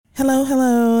Hello,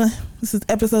 hello. This is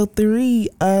episode 3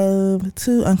 of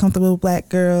Two Uncomfortable Black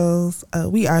Girls.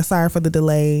 We are sorry for the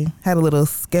delay. Had a little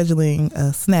scheduling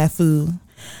snafu.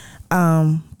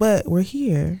 But we're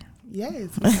here. Yes,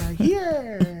 we are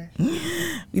here.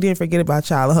 We didn't forget about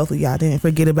y'all. Hopefully y'all didn't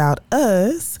forget about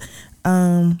us.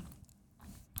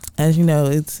 As you know,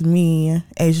 it's me,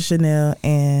 Asia Chanel,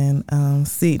 and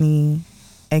Sydney,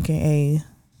 aka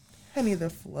Honey the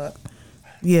Fluff.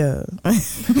 Yeah.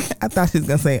 I thought she was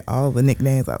going to say all the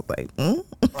nicknames. I was like,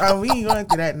 Oh, we ain't going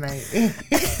through that night.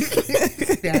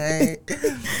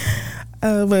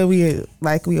 But we,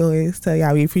 like we always tell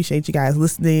y'all, we appreciate you guys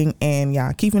listening and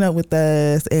y'all keeping up with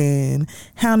us and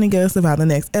hounding us about the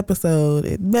next episode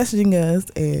and messaging us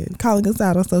and calling us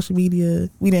out on social media.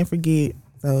 We didn't forget.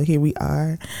 So here we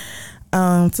are.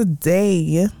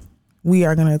 Today, we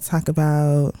are going to talk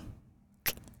about,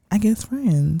 I guess,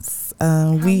 friends.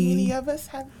 How many of us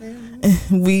have been?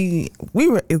 we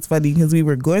were, it's funny because we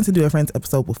were going to do a friends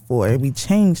episode before and we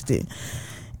changed it.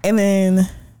 And then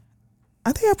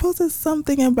I think I posted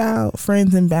something about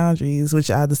friends and boundaries,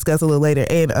 which I'll discuss a little later.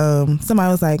 And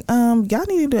somebody was like, y'all need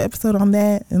to do an episode on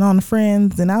that and on the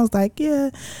friends. And I was like,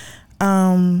 yeah.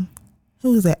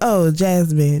 Who was that? Oh,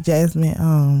 Jasmine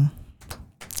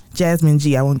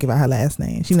G. I won't give out her last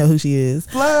name. She know who she is.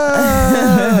 Who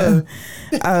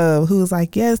was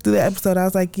like, yes, do the episode. I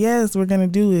was like, yes, we're gonna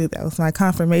do it. That was my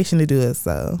confirmation to do it.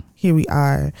 So here we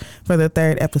are for the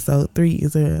 3rd episode. 3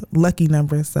 is a lucky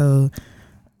number, so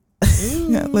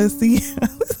let's see.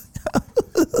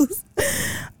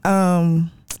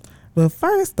 But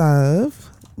first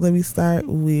off, let me start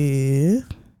with,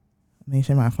 make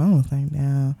sure my phone is turned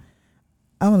down.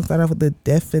 I want to start off with the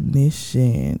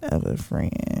definition of a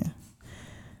friend.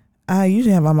 I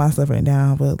usually have all my stuff written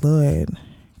down, but Lord,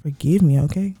 forgive me,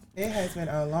 okay? It has been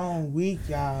a long week,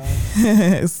 y'all.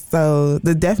 So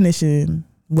the definition,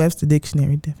 Webster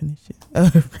Dictionary definition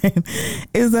of a friend,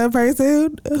 is a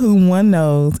person whom one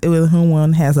knows, with whom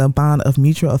one has a bond of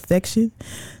mutual affection,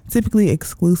 typically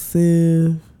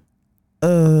exclusive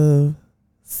of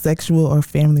sexual or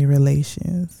family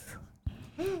relations.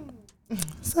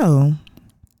 So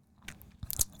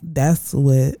that's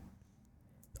what,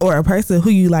 or a person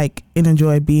who you like and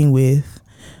enjoy being with,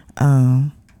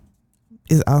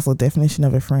 is also a definition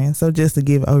of a friend. So just to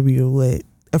give an overview of what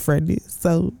a friend is.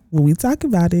 So when we talk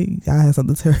about it, y'all have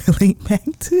something to relate back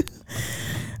to.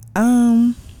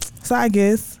 So I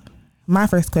guess my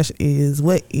first question is,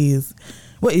 what is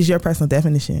your personal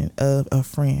definition of a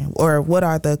friend, or what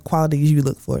are the qualities you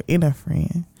look for in a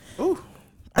friend? Ooh,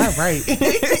 all right.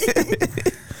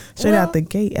 Straight out the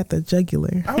gate at the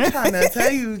jugular. I'm trying to tell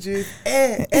you, just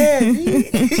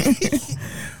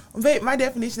But my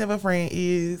definition of a friend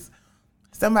is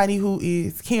somebody who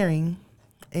is caring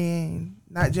and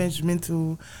not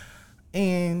judgmental,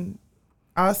 and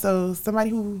also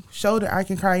somebody who shoulder I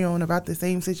can cry on about the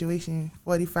same situation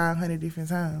 4,500 different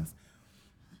times,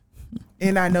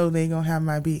 and I know they gonna have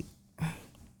my beat.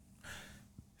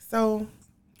 So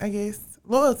I guess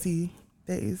loyalty,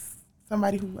 that is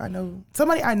somebody I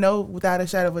know without a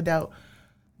shadow of a doubt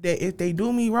that if they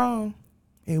do me wrong,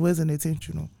 it wasn't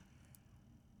intentional.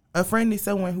 A friend is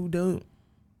someone who don't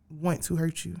want to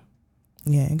hurt you.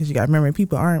 Yeah, because you got to remember,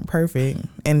 people aren't perfect,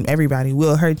 and everybody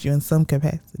will hurt you in some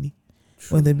capacity,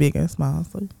 whether big or small.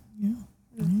 So, yeah.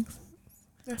 Mm-hmm.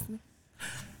 Definitely.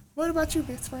 What about you,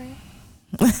 best friend?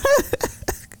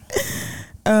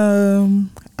 I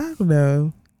don't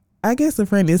know. I guess a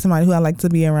friend is somebody who I like to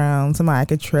be around, somebody I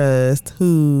could trust,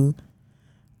 who,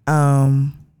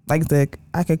 like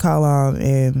I could call on,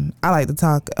 and I like to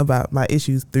talk about my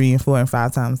issues 3 and 4 and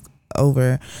 5 times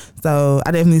over. So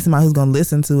I definitely need somebody who's gonna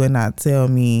listen to it and not tell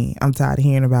me I'm tired of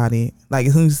hearing about it. Like,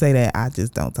 as soon as you say that, I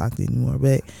just don't talk to you anymore.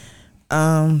 But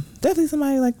definitely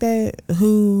somebody like that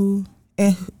who,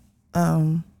 and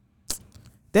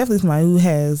definitely somebody who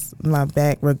has my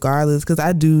back regardless, because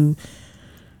I do.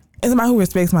 And somebody who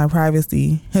respects my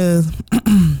privacy, because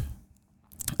I'm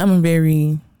a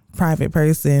very private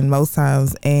person most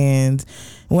times, and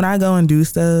when I go and do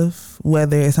stuff,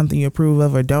 whether it's something you approve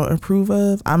of or don't approve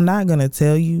of, I'm not gonna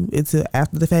tell you until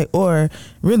after the fact, or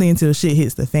really until shit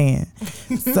hits the fan.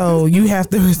 So you have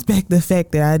to respect the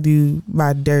fact that I do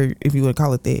my dirt, if you would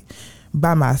call it that,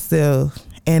 by myself,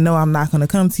 and know I'm not gonna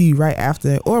come to you right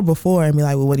after or before and be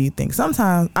like, well, what do you think?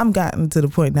 Sometimes I'm gotten to the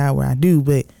point now where I do,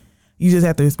 but you just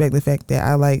have to respect the fact that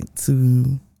I like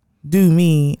to do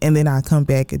me, and then I come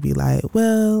back and be like,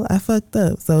 well, I fucked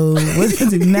up, so what to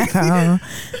do now?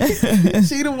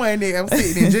 She the one that I'm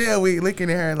sitting in jail with, looking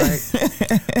at her like,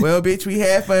 well, bitch, we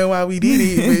had fun while we did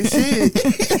it, but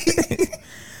shit.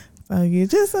 So yeah,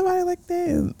 just somebody like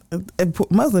that.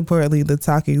 Most importantly, the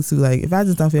talking to, like, if I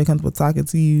just don't feel comfortable talking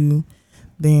to you,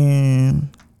 then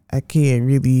I can't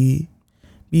really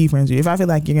be friends with you. If I feel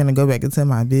like you're gonna go back into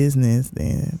my business,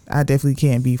 then I definitely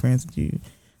can't be friends with you.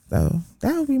 So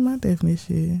that would be my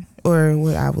definition, or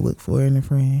what I would look for in a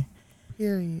friend.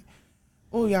 Period.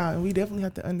 Oh, y'all, we definitely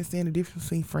have to understand the difference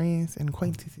between friends and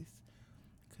acquaintances,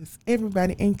 because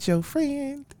everybody ain't your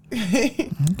friend.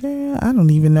 Okay, I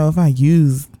don't even know if I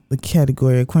use the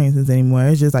category acquaintances anymore.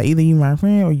 It's just like either you my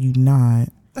friend or you not.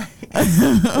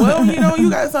 Well, you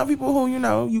got some people who,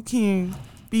 you can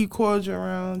be cordial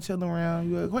around, chill around,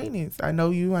 your acquaintance. I know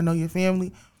you, I know your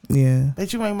family. Yeah.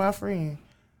 But you ain't my friend.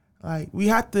 Like,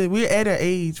 we're at an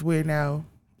age where now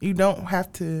you don't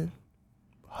have to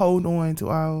hold on to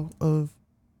all of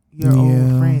your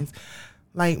old friends.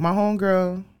 Like, my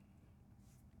homegirl,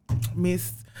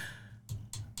 Miss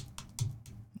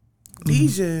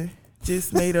Deja,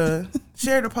 just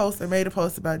shared a post and made a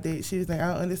post about that. She was like,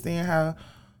 I don't understand how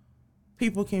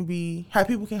people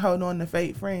can hold on to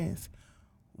fake friends.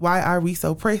 Why are we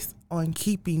so pressed on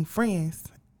keeping friends?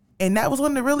 And that was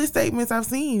one of the realest statements I've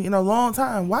seen in a long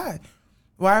time. Why?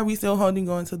 Why are we still holding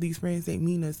on to these friends that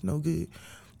mean us no good?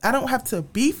 I don't have to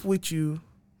beef with you.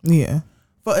 Yeah.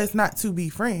 For us not to be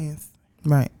friends.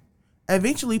 Right.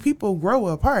 Eventually, people grow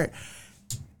apart.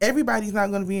 Everybody's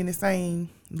not going to be in the same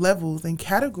levels and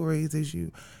categories as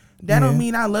you. That don't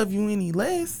mean I love you any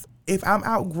less. If I'm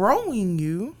outgrowing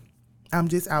you, I'm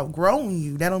just outgrowing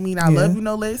you. That don't mean I love you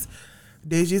no less.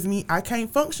 That just mean I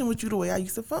can't function with you the way I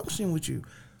used to function with you.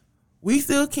 We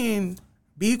still can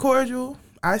be cordial.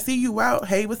 I see you out.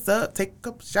 Hey, what's up? Take a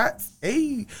couple shots.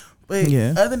 Hey. But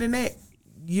other than that,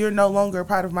 you're no longer a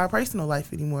part of my personal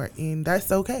life anymore. And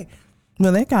that's okay.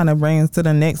 Well, that kind of brings to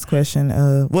the next question.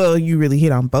 Well, you really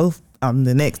hit on both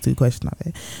the next two questions of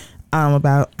it.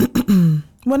 About,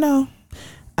 well, no,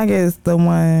 I guess the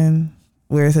one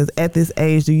where it says, at this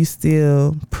age, do you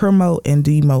still promote and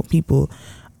demote people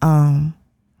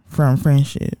from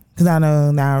friendship? Because I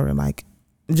know now we're like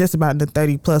just about the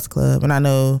 30 plus club, and I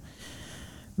know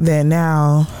that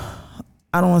now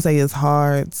I don't want to say it's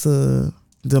hard to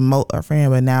demote a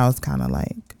friend, but now it's kind of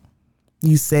like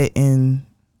you set in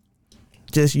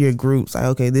just your groups, like,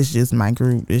 okay, this is just my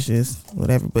group, it's just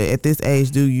whatever. But at this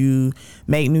age, do you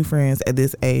make new friends? At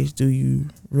this age, do you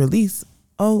release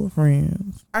old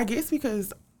friends? I guess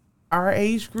because our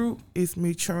age group is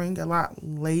maturing a lot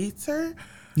later.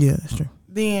 Yeah, that's true.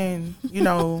 Than,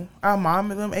 our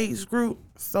mom and them age group.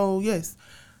 So yes.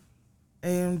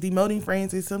 And demoting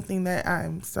friends is something that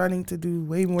I'm starting to do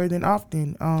way more than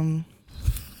often.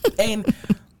 And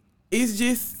it's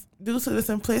just due to the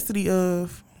simplicity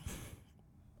of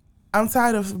I'm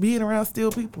tired of being around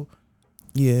still people.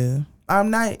 Yeah. I'm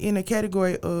not in a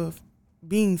category of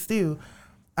being still.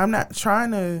 I'm not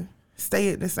trying to stay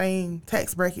at the same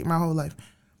tax bracket my whole life.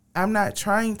 I'm not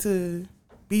trying to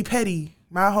be petty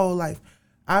my whole life.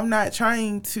 I'm not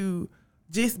trying to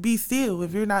just be still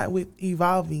if you're not with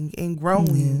evolving and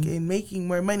growing and making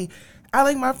more money. I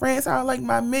like my friends, I like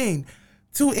my men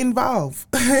to involve.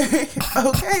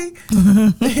 Okay?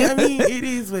 I mean, it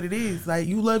is what it is. Like,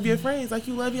 you love your friends like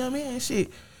you love your man.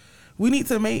 Shit. We need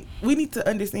to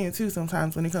understand too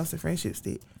sometimes when it comes to friendships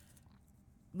that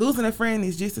losing a friend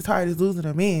is just as hard as losing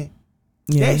a man.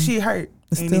 Yeah. That shit hurt.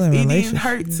 It's and still if a it didn't relationship.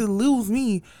 hurt to lose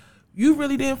me, you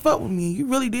really didn't fuck with me. You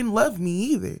really didn't love me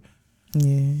either.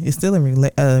 Yeah, it's still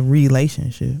a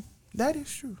relationship. That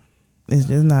is true. It's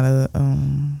just not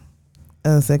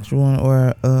a sexual one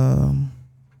or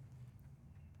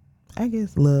I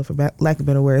guess love, for lack of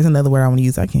better word. It's another word I want to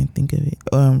use. I can't think of it.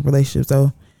 Relationship.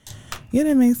 So yeah,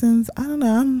 that makes sense. I don't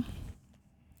know.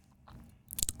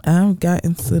 I've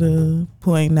gotten to the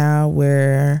point now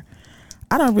where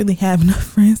I don't really have enough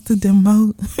friends to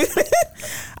demote.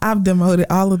 I've demoted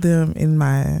all of them in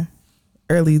my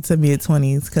early to mid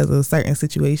 20s because of certain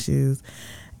situations,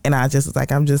 and I just was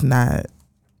like, I'm just not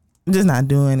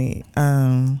doing it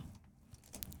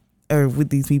or with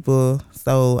these people.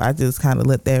 So I just kind of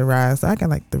let that ride. So I got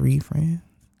like 3 friends.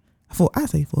 I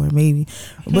say 4 maybe,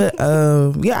 but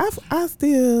yeah, I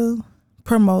still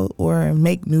promote or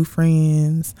make new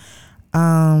friends,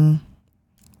 for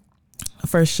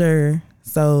sure.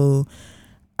 So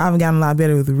I've gotten a lot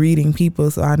better with reading people,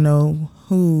 so I know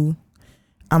who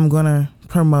I'm gonna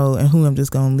promote and who I'm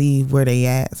just gonna leave where they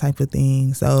at, type of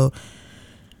thing. So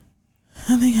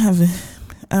I think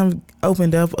I've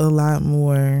opened up a lot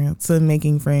more to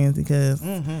making friends because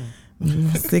I'm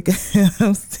sick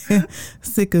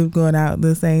of going out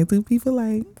the same 2 people.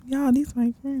 Like, y'all, these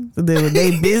my friends. So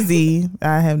they busy.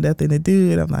 I have nothing to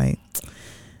do, and I'm like,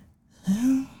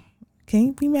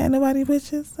 can't be mad at nobody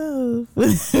but yourself.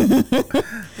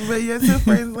 But your two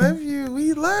friends love you.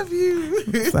 We love you.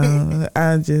 So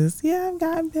I've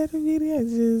gotten better with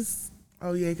it.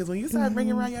 Oh yeah, because when you started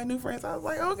bringing around your new friends, I was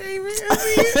like, okay, man.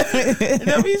 And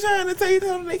they'll be trying to tell you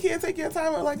something they can't take your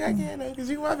time out like I can, because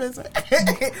you my best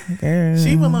friend. Girl,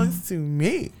 she belongs to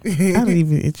me. I don't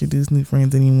even introduce new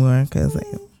friends anymore because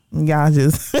y'all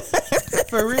just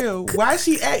for real. Why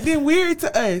she acting weird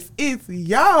to us? It's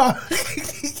y'all.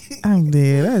 I'm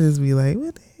dead. I just be like,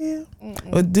 what the hell?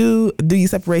 Or do you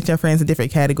separate your friends in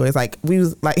different categories? Like we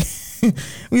used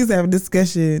to have a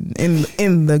discussion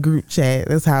in the group chat.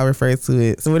 That's how I refer to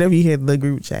it. So whenever you hear the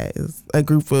group chat, it's a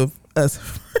group of us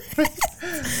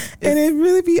friends. And it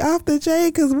really be off the chain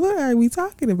because what are we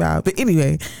talking about? But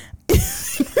anyway,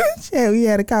 chat, we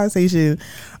had a conversation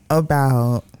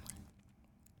about,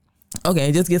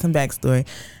 okay, just get some backstory.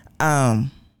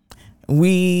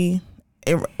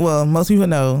 Most people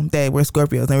know that we're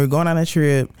Scorpios and we're going on a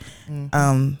trip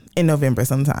in November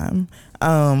sometime.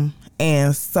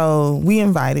 And so we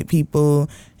invited people,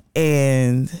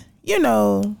 and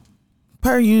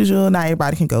per usual, not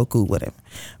everybody can go, cool, whatever.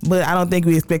 But I don't think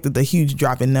we expected the huge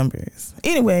drop in numbers.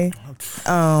 Anyway,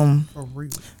 so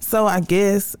I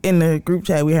guess in the group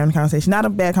chat we were having a conversation, not a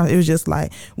bad conversation. It was just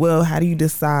like, well, how do you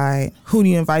decide who do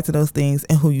you invite to those things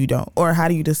and who you don't? Or how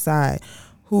do you decide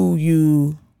who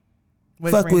you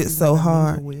fuck with so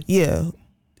hard? Yeah.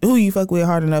 Who you fuck with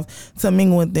hard enough to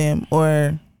mingle with them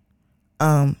or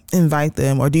invite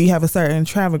them? Or do you have a certain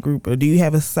travel group? Or do you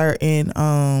have a certain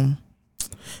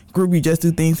group you just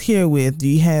do things here with? Do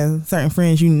you have certain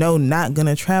friends not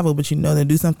gonna travel but they'll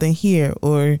do something here?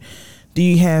 Or do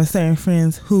you have certain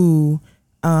friends who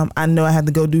I know I have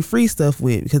to go do free stuff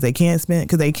with because they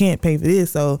can't pay for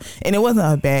this? So, and it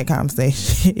wasn't a bad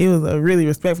conversation. It was a really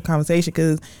respectful conversation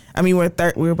because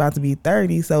we're about to be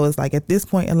 30, so it's like at this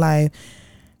point in life,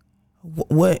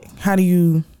 how do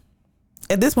you?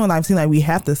 At this point in life, it seems like we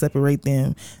have to separate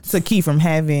them to keep from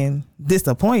having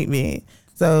disappointment.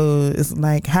 So it's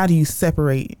like, how do you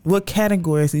separate? What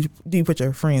categories do you put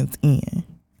your friends in?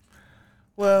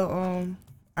 Well,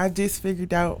 I just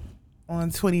figured out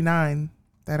on 29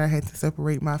 that I had to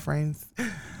separate my friends,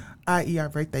 i.e. our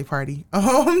birthday party.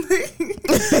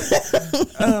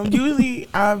 Usually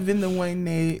I've been the one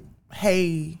that,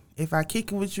 hey, if I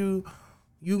kick it with you,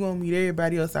 you gonna meet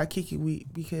everybody else I kick it with,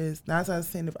 because 9 times out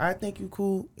of 10, if I think you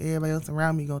cool, everybody else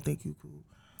around me gonna think you cool.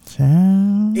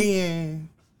 Child. And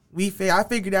I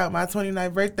figured out my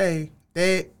 29th birthday,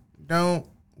 that don't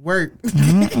work.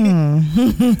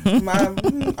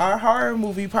 Our horror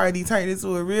movie party turned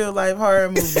into a real life horror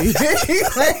movie.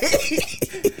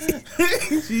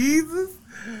 Jesus.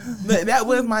 But that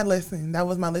was my lesson.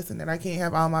 That I can't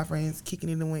have all my friends kicking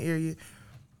in one area.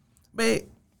 But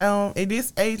at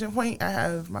this age and point, I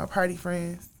have my party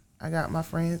friends. I got my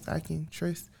friends I can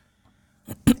trust.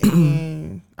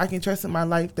 And I can trust in my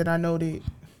life that I know that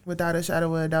without a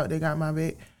shadow of a doubt, they got my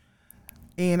back.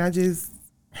 And I just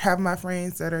have my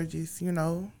friends that are just,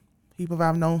 people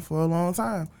I've known for a long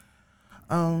time.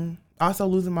 Also,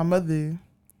 losing my mother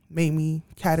made me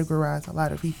categorize a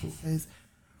lot of people as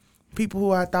people who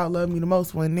I thought loved me the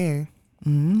most weren't there.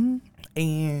 Mm-hmm.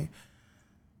 And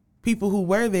people who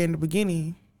were there in the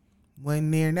beginning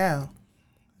wasn't there now.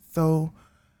 So,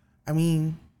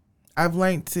 I've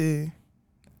learned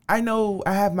I know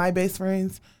I have my best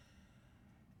friends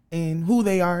and who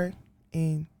they are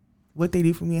and what they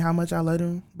do for me, how much I love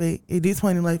them. But at this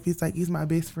point in life, it's like, it's my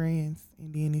best friends.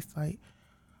 And then it's like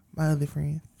my other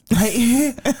friends. Like,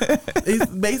 it's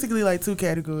basically like two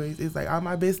categories. It's like all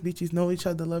my best bitches know each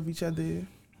other, love each other.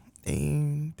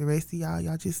 And the rest of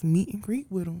y'all just meet and greet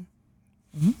with them.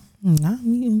 Mm-hmm. Not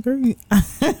meet and greet.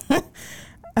 I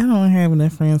don't have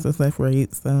enough friends to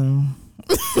separate, so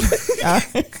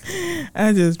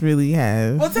I just really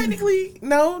have. Well, technically,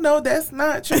 no, that's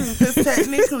not true. Because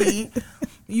technically,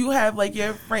 you have like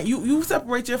your friend. You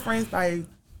separate your friends by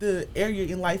the area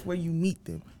in life where you meet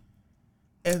them.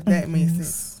 If that makes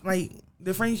sense. Like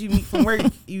the friends you meet from work,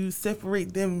 you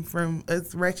separate them from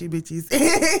us ratchet bitches.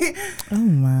 Oh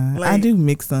my! I do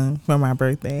mix them for my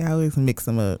birthday. I always mix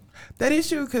them up. That is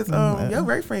true because your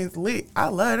work friends lit. I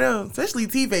love them, especially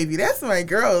T Baby. That's my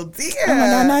girl. Damn. Oh my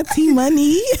God, not T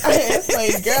Money. That's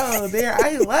my girl. There,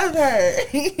 I love her.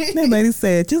 Nobody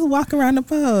said just walk around the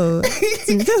pole.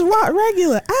 Just walk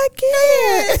regular. I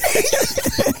can't.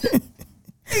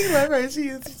 I love her.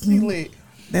 She lit.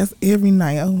 That's every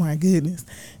night. Oh my goodness.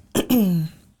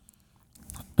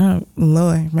 Oh,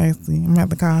 Lord mercy. I'm about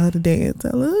to call her today and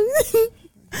tell her.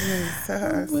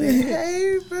 Say,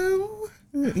 hey, boo.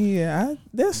 Yeah,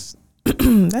 that's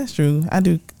that's true. I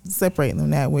do separate them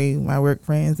that way, my work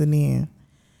friends, and then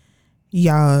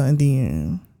y'all, and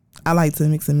then I like to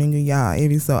mix and mingle y'all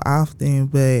every so often,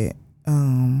 but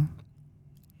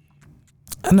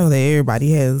I know that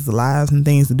everybody has lives and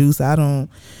things to do, so I don't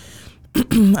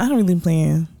really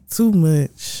plan too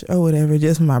much or whatever,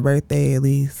 just for my birthday at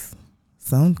least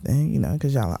something,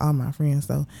 because y'all are all my friends,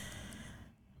 so.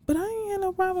 But I ain't had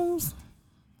no problems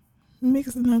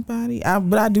mixing her body. I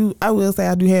will say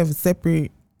I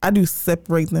do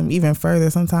separate them even further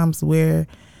sometimes, where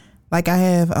like I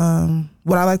have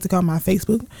what I like to call my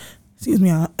Facebook. Excuse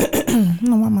me, I don't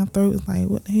know why my throat is like,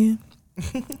 what the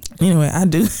hell? Anyway, I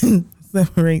do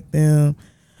separate them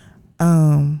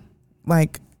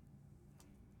like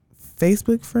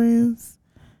Facebook friends.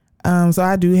 So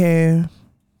I do have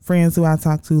friends who I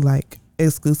talk to like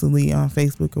exclusively on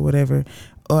Facebook or whatever,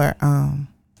 or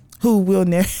who we'll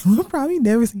probably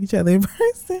never see each other in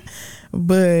person,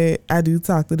 but I do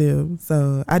talk to them.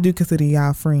 So I do consider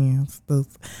y'all friends. Those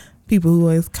people who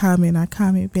always comment, I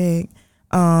comment back.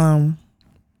 And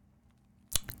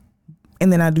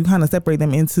then I do kind of separate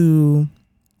them into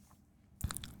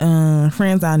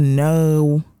friends I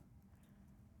know.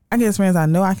 I guess friends I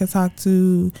know I can talk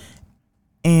to,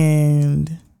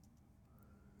 and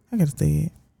I gotta say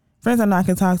it. Friends I know I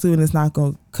can talk to, and it's not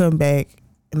gonna come back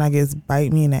and I guess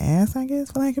bite me in the ass, I guess,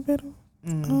 for like a better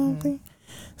thing.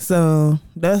 So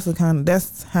that's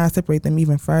how I separate them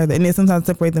even further. And then sometimes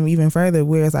separate them even further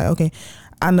where it's like, okay,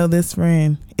 I know this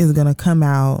friend is gonna come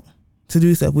out to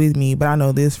do stuff with me, but I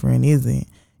know this friend isn't.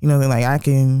 Like I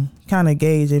can kind of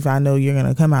gauge if I know you're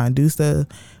gonna come out and do stuff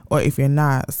or if you're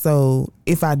not. So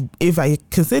if I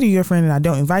consider you a friend and I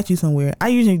don't invite you somewhere, I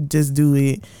usually just do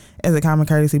it as a common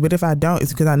courtesy. But if I don't,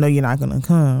 it's because I know you're not gonna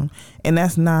come. And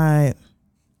that's not,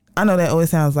 I know that always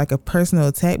sounds like a personal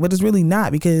attack, but it's really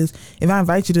not, because if I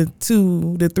invite you to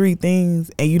 2 to 3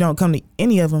 things and you don't come to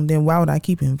any of them, then why would I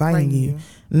keep inviting you?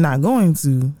 I'm not going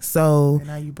to. So and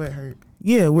now you butt hurt.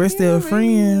 Yeah, we're still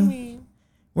friends.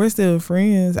 We're still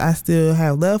friends. I still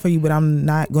have love for you, but I'm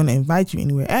not going to invite you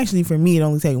anywhere. Actually, for me, it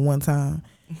only takes one time,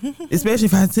 especially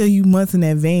if I tell you months in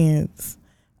advance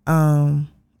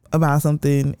about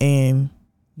something and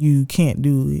you can't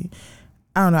do it.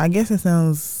 I don't know. I guess it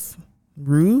sounds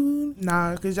rude.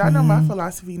 Nah, because y'all know my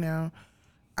philosophy now.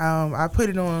 I put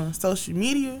it on social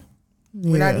media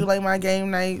when I do like my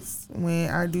game nights, when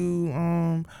I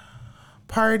do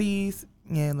parties.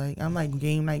 Yeah, like I'm like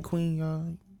game night queen, y'all.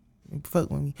 Fuck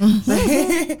with me.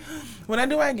 When I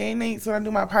do my game nights, when I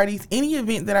do my parties, any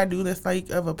event that I do that's like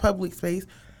of a public space,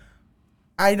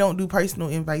 I don't do personal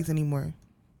invites anymore,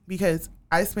 because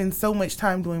I spend so much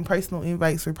time doing personal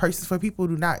invites for people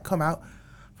who do not come out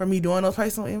for me doing those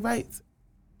personal invites.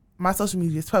 My social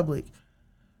media is public.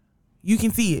 You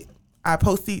can see it. I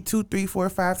post it 2, 3, 4,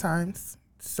 5 times.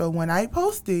 So when I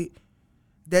post it,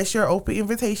 that's your open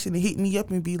invitation to hit me up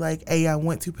and be like, hey, I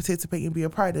want to participate and be a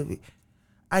part of it.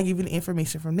 I give you the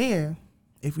information from there.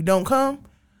 If you don't come,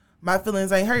 my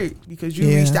feelings ain't hurt, because you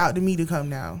reached out to me to come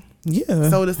now. Yeah.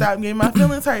 So to stop getting my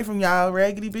feelings hurt from y'all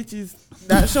raggedy bitches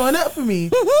not showing up for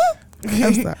me,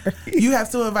 I'm sorry. you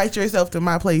have to invite yourself to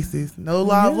my places. No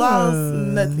laws,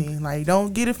 nothing. Like,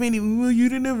 don't get offended. Well, you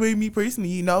didn't invite me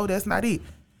personally. No, that's not it.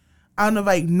 I don't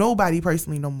invite nobody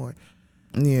personally no more.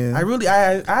 Yeah.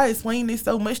 I explain this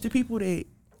so much to people that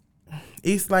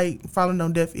it's like falling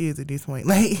on deaf ears at this point.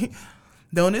 Like,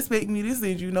 don't expect me to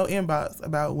send you no inbox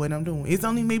about what I'm doing. It's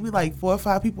only maybe like 4 or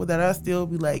 5 people that I still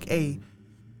be like, hey,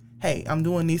 I'm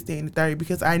doing this, that, and the third,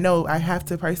 because I know I have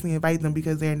to personally invite them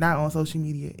because they're not on social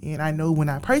media. And I know when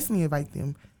I personally invite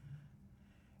them,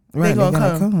 they're going to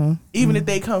come. Even if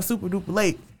they come super duper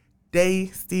late, they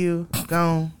still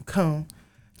going to come.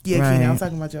 Yeah, right. Keena, I'm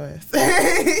talking about your ass.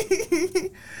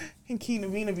 And Keena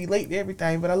Vina be late to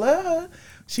everything, but I love her.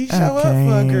 She show up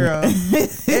for a girl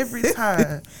every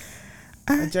time.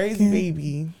 A Jersey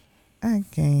baby. I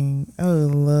can't. Oh,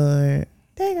 Lord.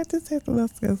 Dang, I just had something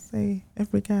else to say. I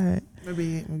forgot.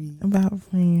 Maybe. About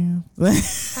friends.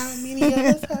 How many of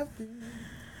us have been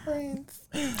friends?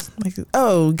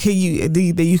 Do you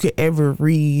think you could ever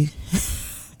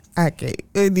I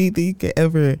can't. Do you think you could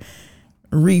ever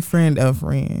refriend a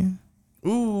friend?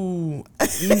 Ooh.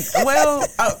 Well,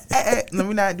 let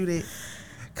me not do that.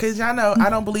 Because y'all know I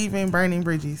don't believe in burning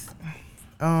bridges.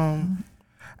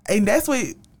 And that's what,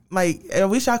 like, I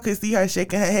wish I could see her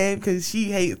shaking her head, because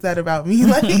she hates that about me.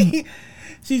 Like,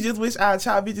 she just wish I'd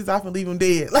chop bitches off and leave them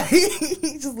dead. Like,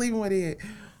 just leave them dead.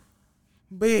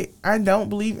 But I don't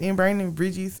believe in burning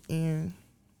bridges, and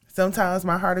sometimes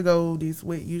my heart of gold is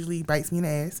what usually bites me in the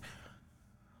ass.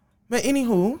 But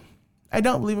anywho, I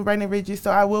don't believe in burning bridges,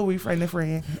 so I will refriend a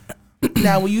friend.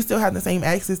 Now, when you still have the same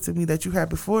access to me that you had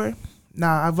before,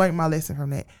 I've learned my lesson from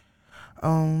that.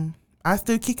 I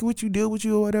still kick it with you, deal with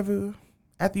you or whatever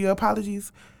after your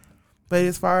apologies. But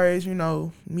as far as,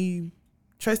 me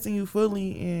trusting you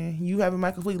fully and you having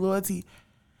my complete loyalty,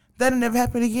 that'll never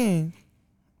happen again.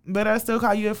 But I still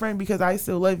call you a friend because I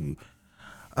still love you.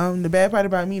 The bad part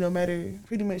about me,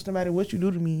 pretty much no matter what you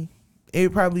do to me,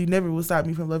 it probably never will stop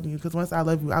me from loving you, because once I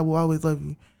love you, I will always love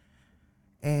you.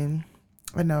 And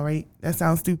I know, right? That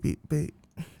sounds stupid, but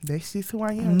that's just who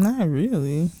I am. Not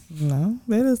really. No,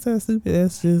 that is so stupid.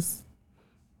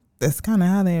 That's kind of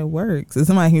how that works. If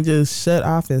somebody can just shut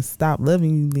off and stop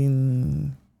loving you,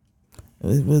 then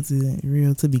it wasn't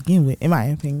real to begin with, in my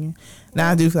opinion.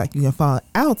 Now, I do feel like you can fall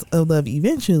out of love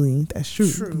eventually. That's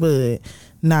true. But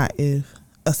not if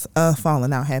a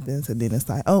falling out happens and then it's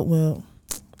like, oh, well,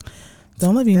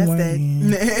 don't love you anymore.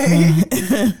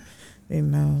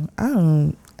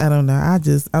 I don't know.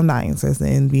 I'm not interested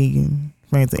in being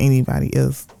friends with anybody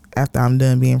else after I'm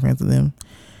done being friends with them.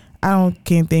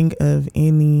 Can't think of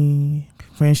any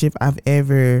friendship I've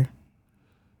ever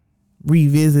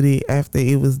revisited after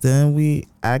it was done with.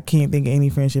 I can't think of any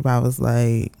friendship I was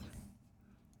like,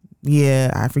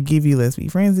 yeah, I forgive you, let's be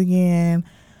friends again.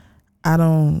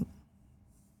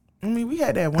 We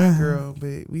had that one girl,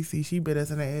 but we see she bit us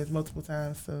in the ass multiple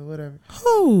times, so whatever.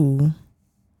 Who?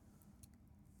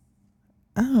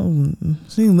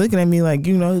 She looking at me like,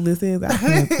 you know who this is? I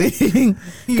can't think.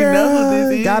 You know who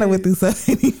this is? Got it with through so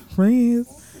many friends.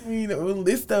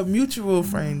 It's the mutual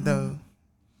friend, though.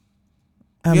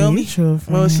 A mutual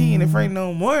friend. Well, she ain't a friend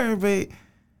no more, but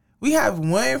we have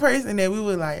one person that we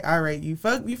were like, all right, you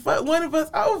fuck one of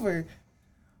us over.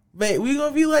 But we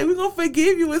gonna be like, we gonna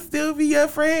forgive you and still be your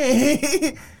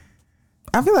friend.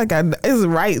 I feel like it's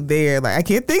right there. Like, I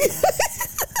can't think.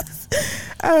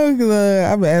 I'm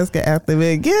gonna ask her after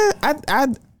that. Yeah,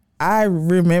 I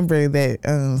remember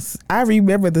that. I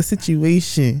remember the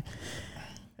situation.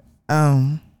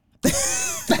 And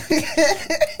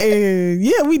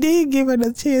yeah, we did give her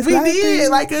the chance. We did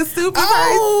like a stupid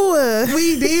person.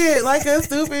 We did like a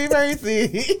stupid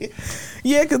person.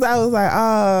 Yeah, because I was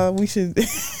like, we should.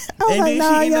 And like,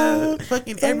 then she ended up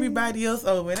fucking everybody else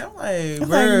over. And I'm like,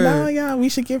 no, y'all, we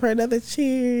should give her another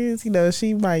chance.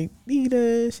 She might need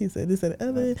us. She said this and the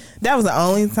other. That was the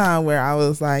only time where I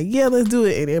was like, yeah, let's do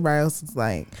it. And everybody else was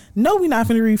like, no, we're not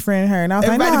finna refriend her. And I was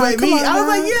everybody like, but me. I was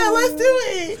like, yeah, let's do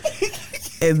it.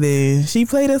 And then she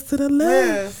played us to the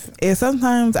left. Yeah. And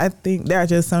sometimes I think there are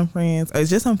just some friends, or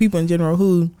just some people in general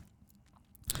who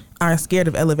are scared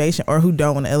of elevation or who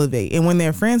don't want to elevate. And when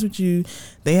they're friends with you,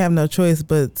 they have no choice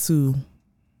but to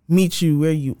meet you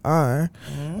where you are,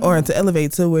 or to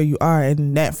elevate to where you are,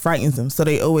 and that frightens them. So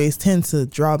they always tend to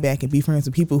draw back and be friends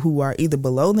with people who are either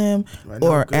below them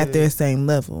or at their same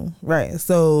level. Right.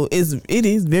 So it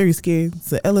is very scary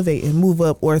to elevate and move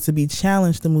up, or to be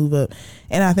challenged to move up.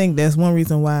 And I think that's one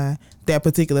reason why that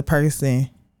particular person,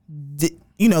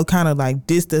 kind of like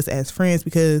dissed us as friends,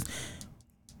 because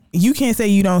you can't say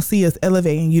you don't see us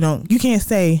elevating. You can't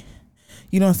say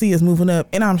you don't see us moving up.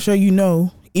 And I'm sure even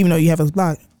though you have us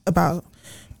blocked, about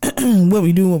what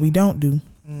we do and what we don't do.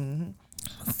 Mm-hmm.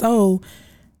 So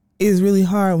it's really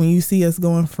hard when you see us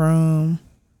going from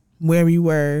where we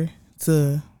were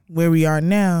to where we are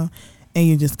now, and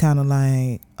you're just kind of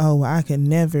like, oh, well, I could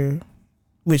never,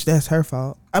 which that's her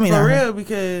fault. I mean, for real,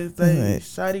 because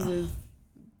Shawty was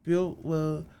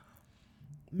built,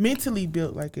 mentally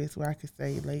built, like it's what I could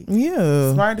say, like,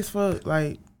 yeah, smart as fuck,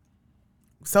 like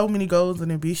so many goals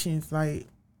and ambitions, like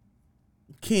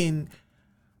can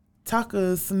talk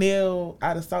a snail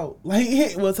out of salt, like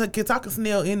can talk a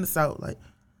snail in the salt, like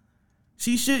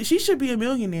she should be a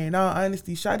millionaire. In all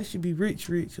honesty, Shawty should be rich,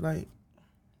 like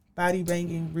body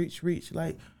banging, rich,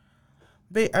 like.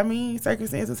 But I mean,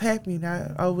 circumstances happen.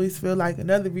 I always feel like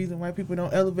another reason why people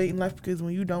don't elevate in life, because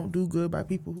when you don't do good by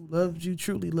people who loved you,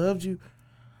 truly loved you,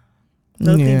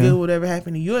 nothing good will ever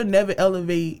happen. You'll never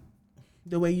elevate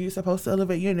the way you're supposed to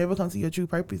elevate. You'll never come to your true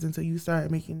purpose until you start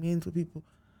making amends with people.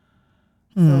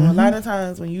 So a lot of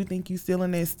times when you think you're still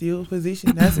in that still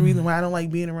position, that's the reason why I don't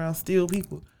like being around still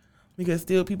people. Because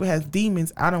still people has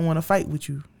demons. I don't want to fight with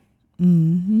you.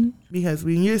 Mm-hmm. Because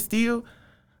when you're still,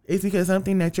 it's because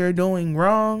something that you're doing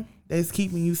wrong that's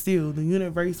keeping you still. The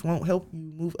universe won't help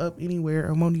you move up anywhere,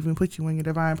 or won't even put you on your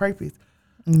divine purpose.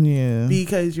 Yeah.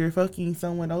 Because you're fucking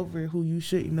someone over who you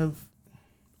shouldn't have,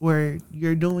 or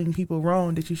you're doing people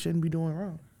wrong that you shouldn't be doing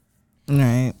wrong.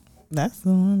 Right. That's the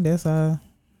one. That's all.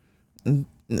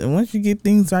 Once you get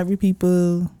things right with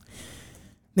people,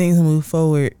 things move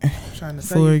forward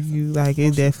for you. Like,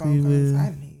 it definitely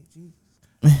will.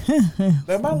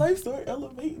 Let my life start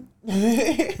elevating.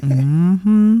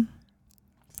 Mm-hmm.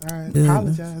 Sorry,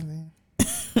 apologizing.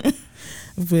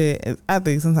 But I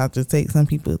think sometimes it takes some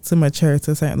people to mature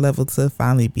to a certain level to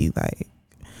finally be like,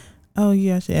 oh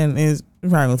yeah, shit. And it's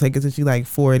probably gonna take it to you like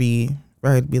 40 for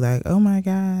her to be like, oh my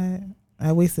God,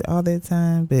 I wasted all that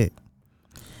time. But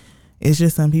it's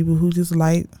just some people who just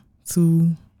like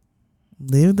to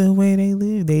live the way they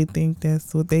live. They think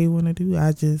that's what they want to do.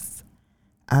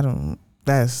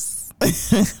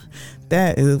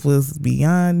 Was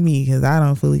beyond me, because I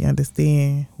don't fully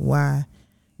understand why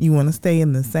you want to stay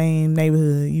in the same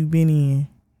neighborhood you've been in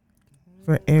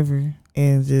forever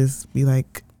and just be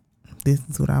like, this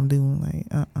is what I'm doing. Like,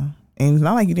 And it's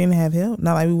not like you didn't have help.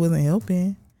 Not like we wasn't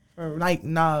helping. Or like,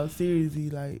 nah,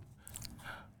 seriously, like,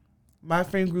 my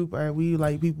friend group are we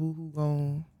like people who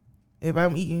gon' if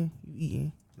I'm eating, you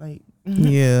eating. Like,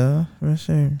 yeah, for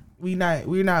sure. We're not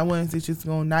ones that's just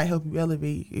gonna not help you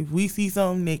elevate. If we see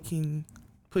something that can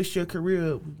push your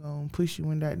career up, we're gonna push you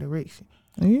in that direction.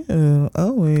 Yeah,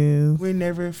 always. We're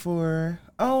never for,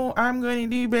 oh, I'm gonna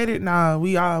do better. Nah,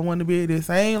 we all want to be at the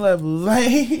same level.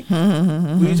 Like,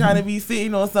 we're trying to be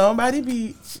sitting on somebody's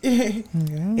beach in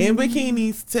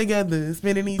bikinis together,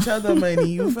 spending each other money.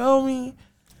 You feel me?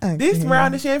 This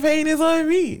round of champagne is on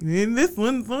me, and this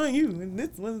one's on you, and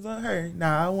this one's on her.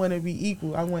 Nah, I want to be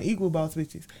equal. I want equal boss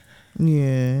bitches.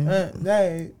 Yeah.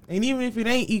 That, and even if it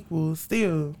ain't equal,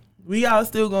 still, we all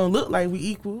still gonna look like we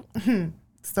equal.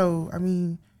 So, I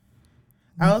mean,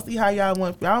 I don't see how y'all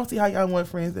want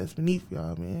friends that's beneath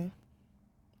y'all, man.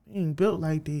 They ain't built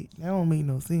like that. That don't make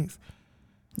no sense.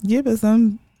 Yeah, but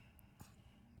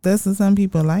that's what some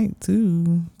people like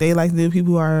too. They like the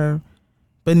people who are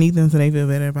beneath them so they feel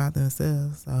better about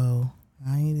themselves. So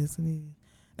I ain't this it is.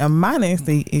 Now my next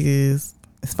thing is,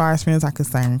 as far as friends are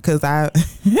concerned, because I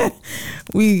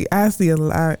see a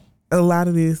lot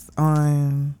of this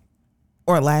on,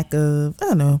 or lack of, I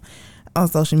don't know, on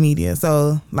social media.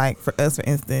 So like for us, for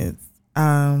instance,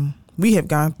 we have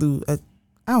gone through I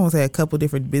don't want to say a couple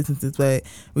different businesses, but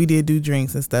we did do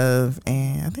drinks and stuff.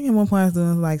 And I think at one point I was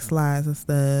doing like slides and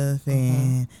stuff,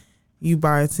 and you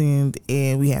bartended,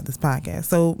 and we had this podcast.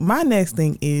 So my next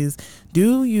thing is,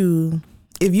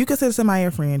 if you consider somebody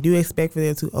a friend, do you expect for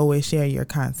them to always share your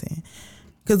content?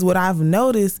 Because what I've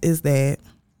noticed is that,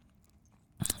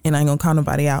 and I ain't gonna call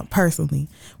nobody out personally,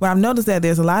 but I've noticed that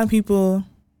there's a lot of people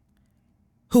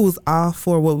who was all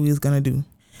for what we was gonna do,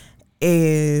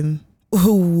 and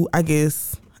who we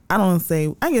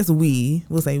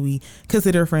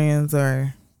consider friends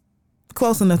or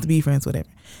close enough to be friends, whatever.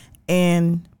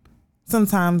 And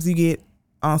sometimes you get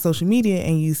on social media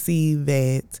and you see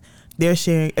that they're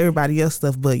sharing everybody else's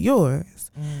stuff but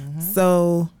yours. Mm-hmm.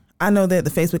 So I know that the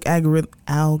Facebook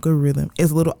algorithm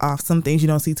is a little off. Some things you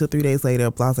don't see till 3 days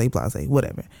later, blase,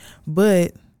 whatever.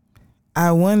 But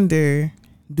I wonder,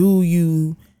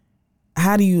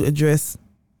 how do you address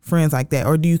friends like that?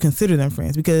 Or do you consider them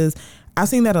friends? Because I've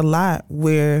seen that a lot,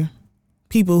 where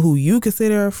people who you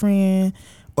consider a friend,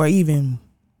 or even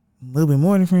a little bit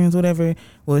more than friends, whatever,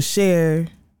 will share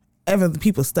other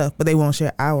people's stuff, but they won't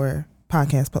share our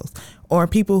podcast posts. Or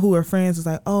people who are friends is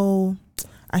like, oh,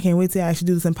 I can't wait till I actually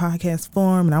do this in podcast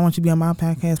form, and I want you to be on my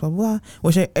podcast, blah, blah, blah.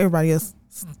 Or share everybody else's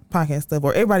podcast stuff,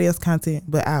 or everybody else's content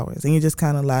but ours. And you're just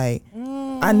kind of like,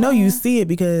 I know you see it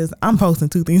because I'm posting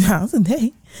 2-3 times a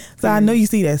day. So I know you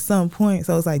see it at some point.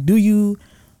 So it's like, do you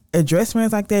address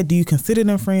friends like that? Do you consider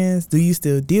them friends? Do you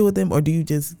still deal with them? Or do you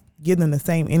just give them the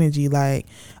same energy, like,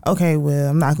 okay, well,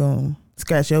 I'm not going to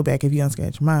scratch your back if you don't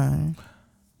scratch mine?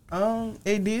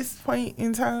 At this point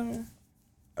in time,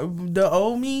 the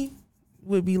old me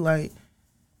would be like,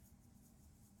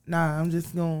 nah, I'm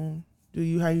just going to do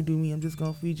you how you do me. I'm just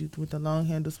going to feed you with the long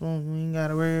handle spoon. You ain't got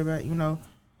to worry about,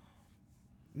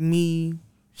 me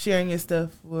sharing your stuff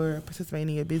or participating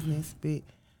in your business. But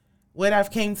what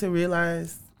I've came to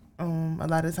realize a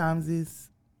lot of times is,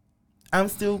 I'm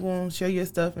still going to share your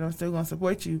stuff and I'm still going to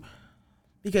support you,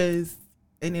 because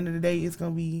at the end of the day, it's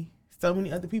going to be so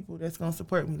many other people that's going to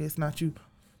support me that's not you.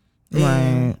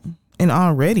 Right. And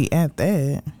already at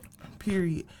that.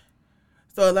 Period.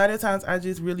 So a lot of times I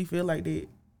just really feel like that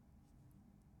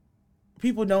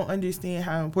people don't understand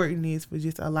how important it is for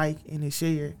just a like and a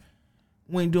share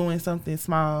when doing something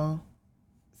small.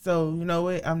 So, you know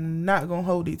what? I'm not going to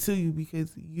hold it to you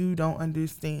because you don't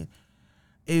understand.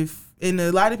 And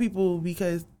a lot of people,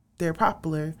 because they're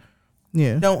popular,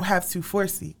 don't have to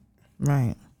force it.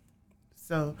 Right.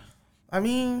 So, I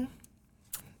mean,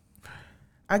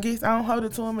 I guess I don't hold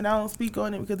it to them and I don't speak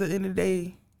on it, because at the end of the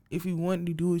day, if you want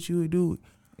to do it, you would do it.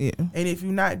 Yeah. And if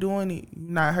you're not doing it,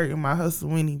 you're not hurting my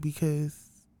hustle any, because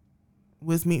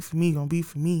what's meant for me gonna be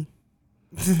for me.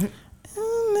 I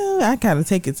don't know. I kind of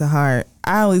take it to heart.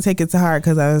 I only take it to heart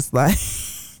because I was like,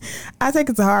 I take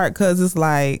it to heart because it's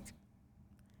like,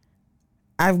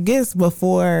 I guess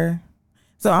before,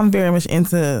 so I'm very much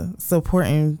into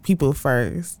supporting people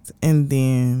first and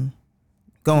then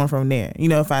going from there. You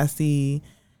know, if I see,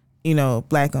 you know,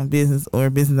 Black owned business or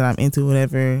business that I'm into,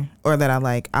 whatever, or that I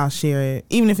like, I'll share it.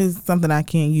 Even if it's something I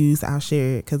can't use, I'll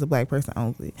share it because a Black person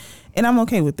owns it. And I'm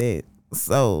okay with that.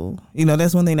 So, you know,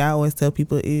 that's one thing that I always tell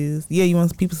people is, yeah, you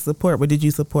want people to support, but did you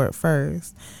support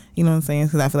first? You know what I'm saying?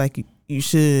 Because I feel like you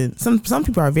should. Some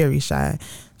people are very shy.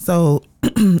 So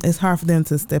it's hard for them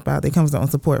to step out. They come to their own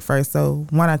support first. So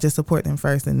why not just support them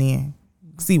first and then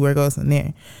see where it goes from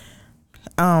there?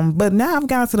 But now I've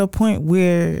gotten to the point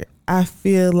where I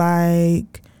feel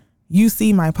like you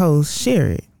see my post, share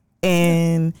it.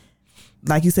 And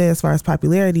like you said, as far as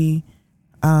popularity,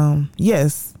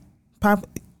 yes,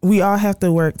 we all have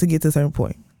to work to get to a certain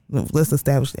point. Let's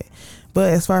establish that.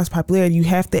 But as far as popularity, you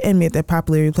have to admit that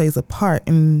popularity plays a part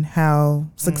in how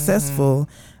successful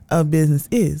a business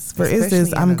is. For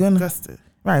instance,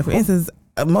 For instance,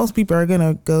 most people are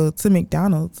gonna go to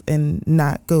McDonald's and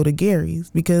not go to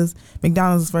Gary's because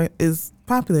McDonald's is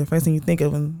popular. First thing you think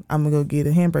of when I'm gonna go get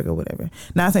a hamburger or whatever.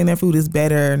 Not saying their food is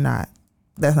better or not.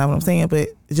 That's not what I'm saying, but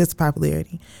it's just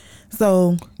popularity.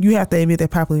 So you have to admit that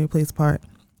popularity plays a part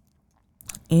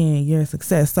in your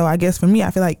success. So I guess for me,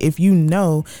 I feel like if you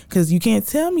know, because you can't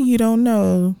tell me you don't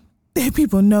know that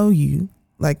people know you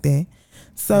like that.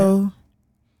 So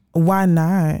why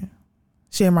not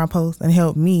share my post and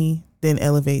help me then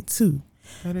elevate too?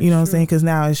 You know what I'm saying? Because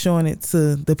now it's showing it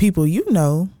to the people you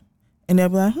know, and they'll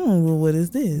be like, well, what is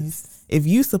this? If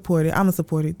you support it, I'm going to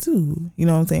support it too. You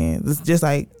know what I'm saying? It's just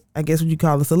like, I guess what you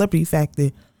call the celebrity factor.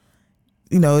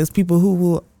 You know, it's people who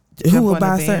will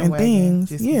buy certain things,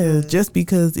 just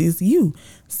because it's you.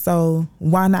 So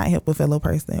why not help a fellow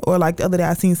person? Or like the other day,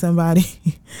 I seen somebody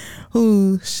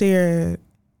who shared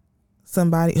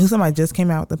somebody just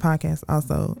came out with the podcast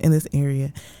also in this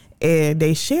area, and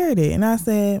they shared it, and I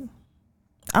said,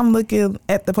 I'm looking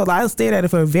at the post. I stared at it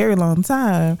for a very long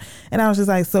time, and I was just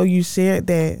like, so you shared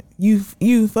that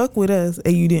you fuck with us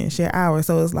and you didn't share ours.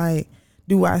 So it's like,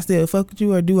 do I still fuck with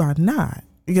you or do I not?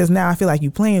 Because now I feel like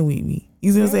you playing with me.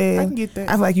 You see what I'm saying? I can get that.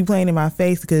 I feel like you playing in my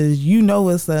face because you know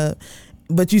what's up,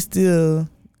 but you still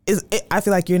I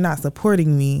feel like you're not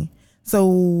supporting me.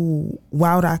 So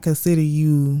why would I consider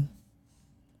you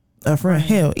a friend?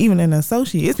 Hell, even an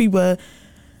associate. It's people, and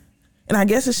I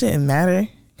guess it shouldn't matter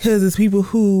because it's people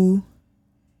who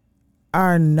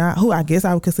are not, who I guess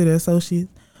I would consider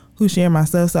associates, who share my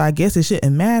stuff. So I guess it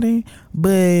shouldn't matter,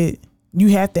 but you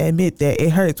have to admit that it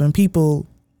hurts when people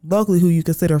locally who you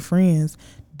consider friends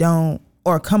don't,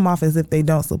 or come off as if they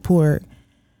don't support.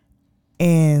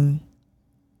 And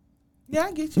yeah,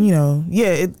 I get you. You know,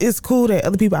 yeah, it's cool that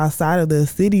other people outside of the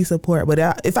city support, but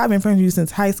if I've been friends with you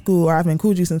since high school, or I've been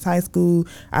cool with you since high school,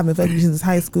 I've been fucking with you since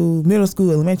high school, middle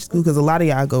school, elementary school, because a lot of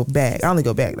y'all go back. I only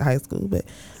go back to high school, but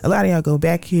a lot of y'all go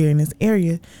back here in this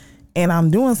area, and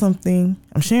I'm doing something,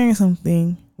 I'm sharing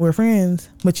something, we're friends,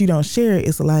 but you don't share it.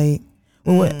 It's like,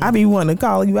 well, what, I be wanting to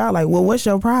call you out like, well, what's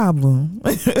your problem?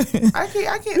 I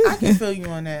can feel you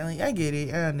on that. Like, I get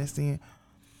it. I understand.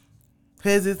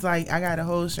 Because it's like, I got a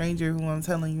whole stranger who I'm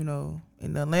telling, you know,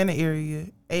 in the Atlanta area,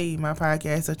 hey, my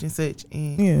podcast, such and such.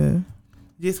 And yeah,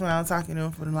 just when I'm talking to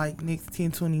them for like next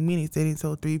 10, 20 minutes, they didn't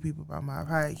told 3 people about my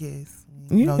podcast.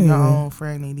 You know, your own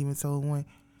friend ain't even told 1.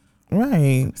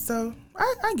 Right. So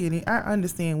I get it. I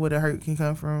understand where the hurt can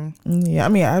come from. Yeah, I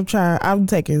mean, I'm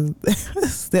taking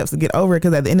steps to get over it,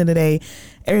 because at the end of the day,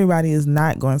 everybody is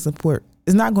not going to support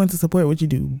what you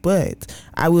do. But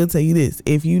I will tell you this: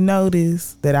 if you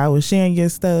notice that I was sharing your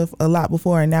stuff a lot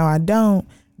before and now I don't,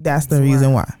 that's the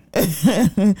reason why.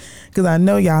 Because I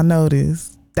know y'all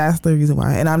notice. That's the reason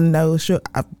why. And I'm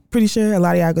pretty sure a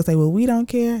lot of y'all gonna say, well, we don't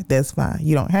care. That's fine.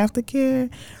 You don't have to care.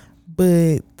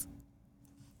 But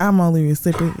I'm only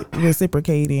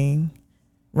reciprocating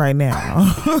right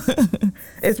now.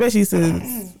 Especially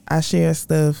since I share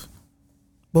stuff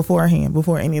beforehand,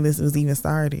 before any of this was even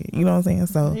started. You know what I'm saying?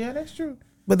 So yeah, that's true.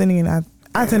 But then again,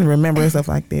 I tend to remember stuff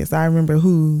like this. I remember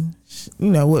who,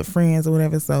 what friends or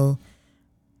whatever. So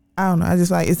I don't know. I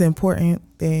just like, it's important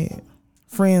that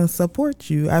friends support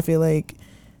you. I feel like,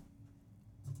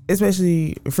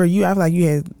 especially for you, I feel like you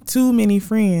had too many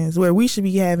friends where we should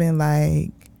be having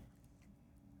like,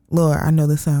 Lord, I know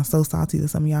this sounds so salty to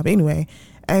some of y'all, but anyway,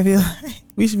 I feel like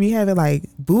we should be having like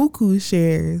buku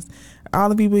shares, all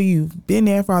the people you've been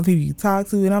there for, all the people you talk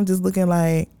to, and I'm just looking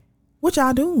like, what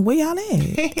y'all doing? Where y'all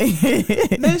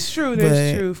at? That's true.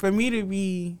 That's true. For me to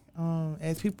be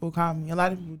as people call me. A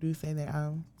lot of people do say that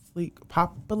I'm sleek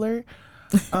popular.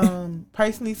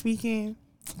 Personally speaking,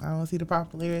 I don't see the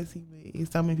popularity, but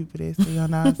it's so many people that say, "Oh,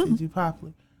 no, I said you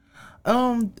popular."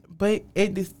 But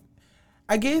it just,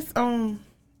 I guess,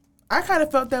 I kind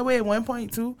of felt that way at one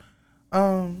point too.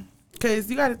 Cause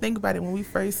you got to think about it. When we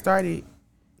first started,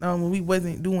 when we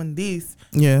wasn't doing this,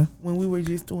 when we were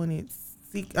just doing it,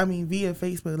 via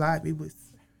Facebook Live, it was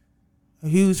a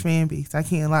huge fan base. I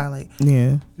can't lie. Like,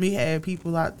 me had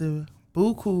people out the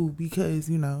buku because,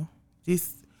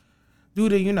 just due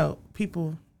to,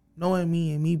 people knowing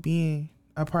me and me being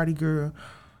a party girl.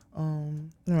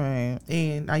 Right.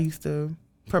 And I used to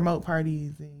promote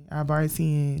parties and I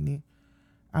bartend and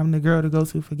I'm the girl to go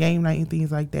to for game night and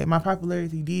things like that. My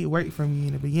popularity did work for me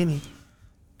in the beginning.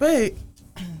 But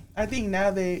I think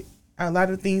now that a lot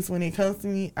of things, when it comes to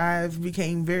me, I've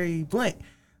became very blunt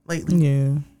lately.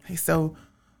 Yeah. So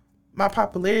my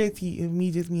popularity of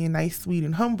me just being nice, sweet,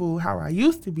 and humble, how I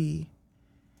used to be,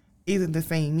 isn't the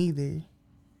same either.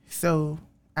 So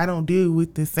I don't deal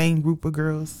with the same group of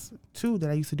girls too that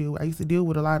I used to deal with. I used to deal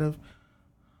with a lot of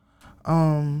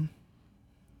I'm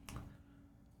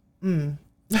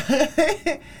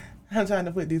trying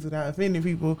to put this without offending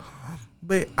people,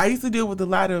 but I used to deal with a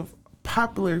lot of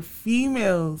popular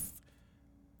females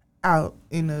out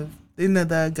in the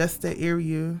Augusta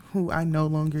area who I no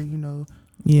longer,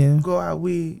 go out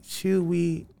with, chill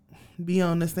with, be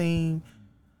on the same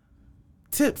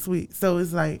tips with. So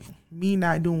it's like me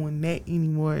not doing that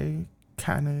anymore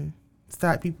kind of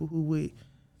stopped people who would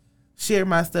share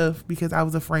my stuff because I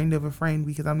was a friend of a friend,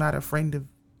 because I'm not a friend of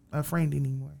a friend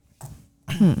anymore.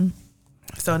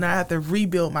 So now I have to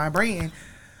rebuild my brand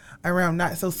around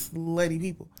not so slutty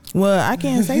people. Well, I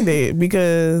can't say that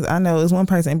because I know it's one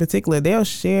person in particular. They'll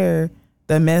share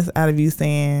the mess out of you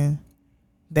saying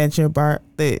that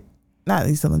not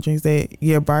you selling drinks, that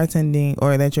you're bartending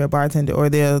or that you're a bartender, or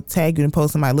they'll tag you and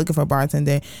post somebody looking for a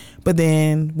bartender. But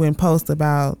then when posts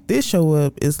about this show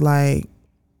up, it's like,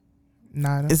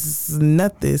 nada. It's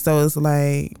nothing. So it's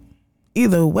like,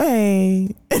 either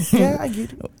way, yeah, I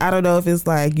get it. I don't know if it's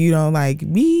like you don't like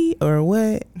me or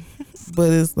what, but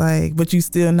it's like, but you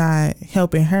still not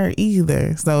helping her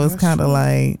either. So it's kind of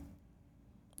like,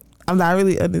 I'm not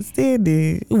really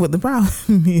understanding what the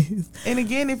problem is. And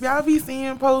again, if y'all be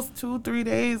seeing posts 2-3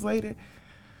 days later,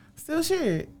 still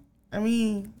share it. I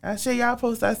mean, I share y'all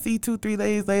posts I see 2-3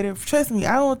 days later. Trust me,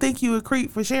 I don't think you a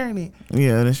creep for sharing it.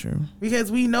 Yeah, that's true.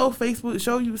 Because we know Facebook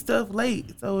show you stuff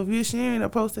late. So if you're sharing a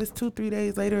post that's 2-3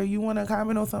 days later, or you want to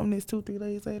comment on something that's 2-3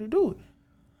 days later, do it.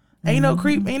 Ain't no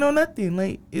creep, ain't no nothing.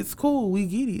 Like, it's cool. We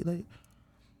get it. Like,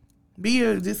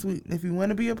 if you want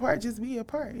to be a part, just be a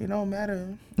part. It don't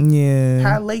matter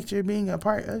how late you're being a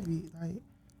part of it. Like,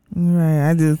 right.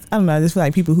 I don't know. I just feel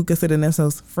like people who consider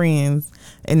themselves friends,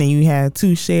 and then you have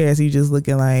 2 shares, you just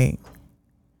looking like,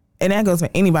 and that goes for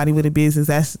anybody with a business.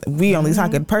 That's, we only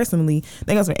talking personally.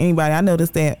 That goes for anybody. I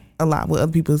noticed that a lot with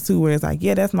other people too, where it's like,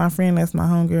 yeah, that's my friend, that's my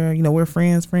homegirl. We're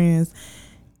friends.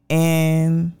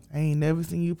 And I ain't never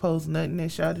seen you post nothing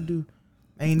that y'all to do.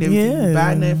 I ain't never seen you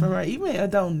buy nothing from her. Even a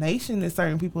donation to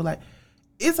certain people. Like,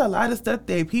 it's a lot of stuff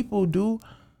that people do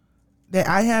that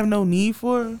I have no need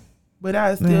for, but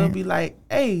I still be like,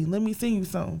 hey, let me send you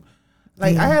something.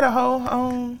 Like, I had a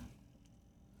whole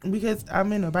because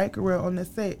I'm in a biker world on the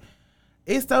set.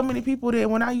 It's so many people that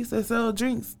when I used to sell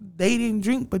drinks, they didn't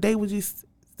drink, but they would just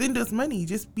send us money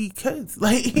just because.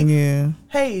 Like,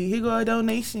 hey, here go a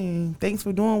donation. Thanks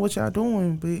for doing what y'all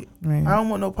doing, but I don't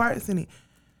want no parts in it.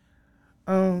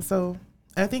 So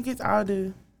I think it's all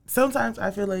sometimes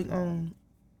I feel like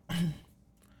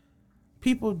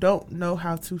people don't know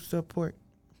how to support,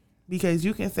 because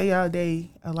you can say all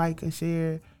day a like, a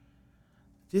share,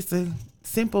 just a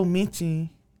simple mention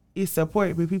is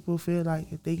support, but people feel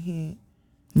like if they can't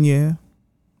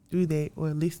do that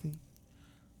or listen,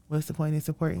 what's the point in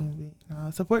supporting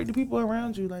it? Support the people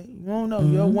around you. Like, you don't know,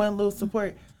 your one little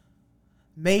support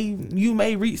you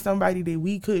may reach somebody that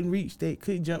we couldn't reach, that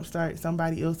could jumpstart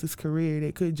somebody else's career,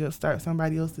 that could jumpstart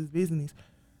somebody else's business.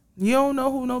 You don't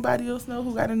know who nobody else know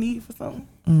who got a need for something.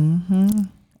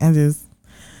 And just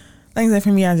things that for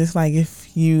me, I just like,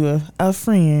 if you a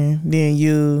friend,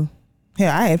 then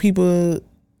I had people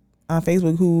on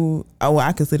Facebook who,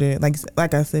 I consider it,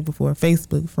 like I said before,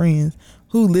 Facebook friends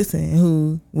who listen,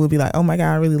 who will be like, oh my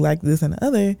God, I really like this and the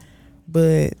other.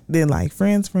 But then like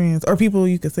friends, or people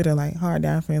you consider like hard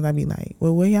down friends, I'd be like,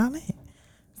 well, where y'all at?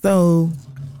 So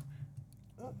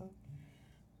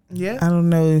I don't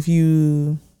know if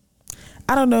you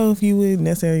would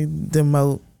necessarily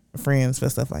demote friends for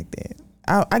stuff like that.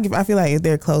 I feel like if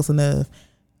they're close enough,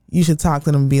 you should talk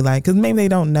to them and be like, because maybe they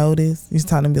don't notice. You should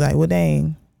talk to them and be like, well,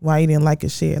 dang, why you didn't like or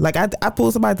share? Like, I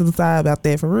pulled somebody to the side about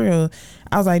that for real.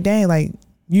 I was like, dang, like,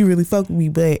 you really fuck with me,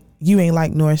 but you ain't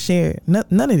like nor share none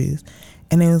of this.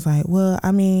 And they was like, well,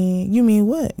 I mean, you mean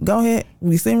what? Go ahead.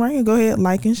 We sitting right here. Go ahead,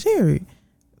 like and share it.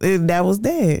 That was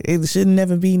that. It should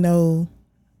never be no,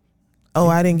 oh,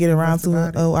 I didn't get around to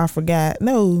it. Oh, I forgot.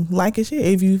 No, like and share.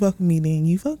 If you fuck with me, then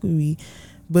you fuck with me.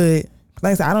 But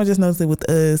like I said, I don't just notice it with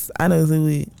us. I notice it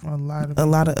with a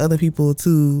lot of other people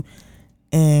too.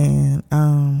 And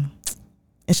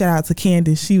shout out to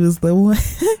Candace. She was the one.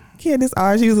 Candace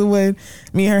R. She was the one.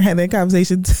 Me and her had that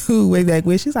conversation too way back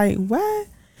when. She's like, why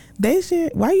you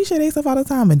share their stuff all the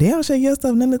time and they don't share your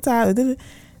stuff none of the time?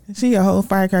 She a whole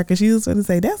firecracker. She was going to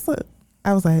say that's what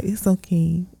I was like. It's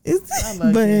okay.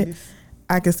 But Candace.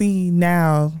 I can see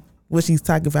now what she's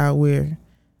talking about where.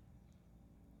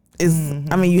 It's,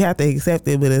 I mean, you have to accept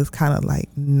it, but it's kind of like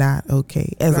not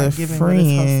okay as a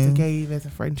friend. As a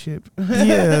friendship.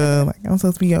 Yeah, like I'm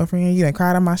supposed to be your friend. You done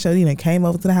cried on my shoulder. You done came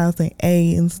over to the house and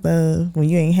ate and stuff when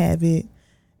you ain't have it,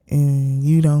 and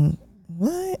you don't.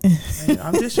 What?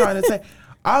 I'm just trying to say.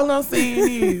 All I'm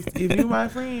saying is, if you my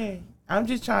friend, I'm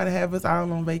just trying to have us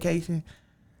all on vacation.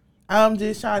 I'm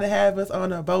just trying to have us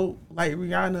on a boat like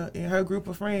Rihanna and her group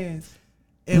of friends,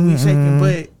 and we shaking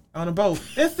butt on a boat.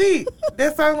 That's it.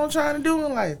 That's all I'm trying to do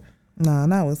in life. Nah,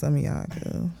 not with some of y'all,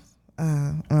 cause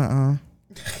I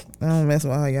don't mess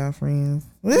with all y'all friends.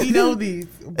 We know this,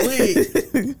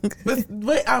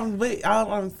 but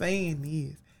all I'm saying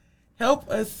is, help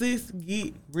assist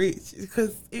get rich,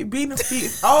 because it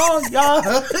benefits all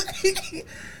y'all.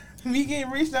 Me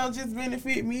getting rich don't just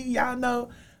benefit me. Y'all know.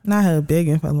 Not her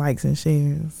begging for likes and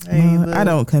shares. Hey, I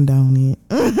don't condone it.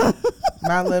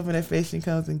 My love and affection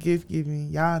comes in gift giving.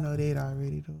 Y'all know that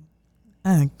already, though.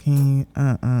 I can't.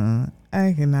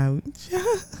 I cannot.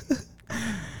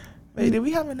 Wait, did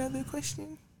we have another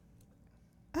question?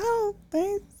 I don't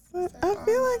think so. I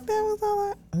feel like that was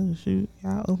all. Oh shoot!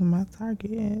 Y'all open my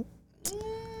Target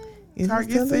app.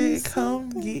 Target said, "Come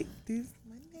get this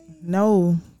money."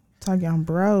 No, Target, I'm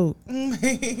broke.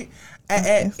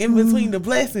 In between the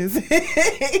blessings.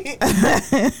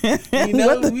 You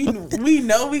know, we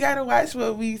know we gotta watch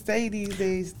what we say these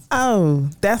days. Oh,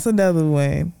 that's another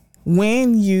one.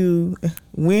 When you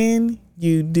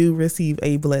do receive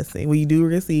a blessing, when you do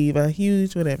receive a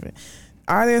huge whatever,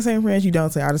 are there certain friends you don't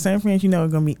say? Are there certain friends you know are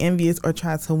gonna be envious or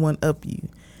try to one up you?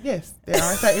 Yes, there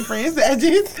are certain friends that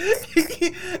just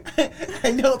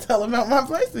I don't tell them about my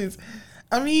blessings.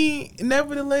 I mean,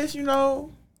 nevertheless, you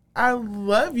know, I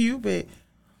love you, but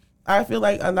I feel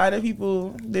like a lot of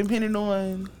people, depending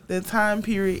on the time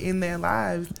period in their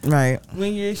lives, right,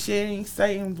 when you're sharing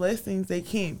certain blessings, they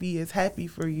can't be as happy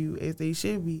for you as they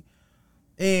should be.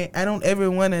 And I don't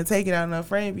ever want to take it out on a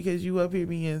friend because you up here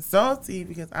being salty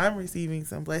because I'm receiving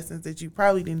some blessings that you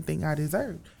probably didn't think I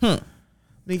deserved.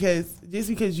 Because just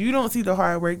because you don't see the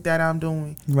hard work that I'm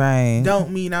doing, right,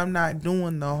 don't mean I'm not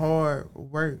doing the hard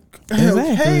work.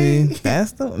 Exactly. Okay?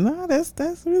 That's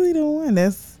really the one.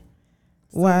 That's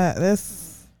why.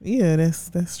 That's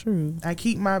true. I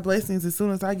keep my blessings as soon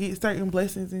as I get certain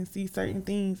blessings and see certain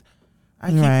things.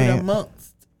 I keep it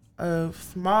amongst a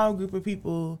small group of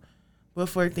people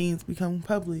before things become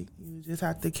public. You just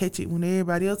have to catch it when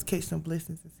everybody else catch some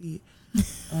blessings and see it.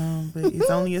 But it's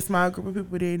only a small group of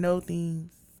people that know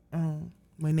things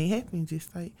when they happen.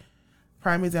 Just like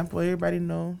prime example, everybody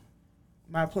know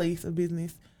my place of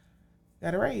business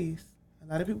got a raise. A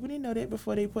lot of people didn't know that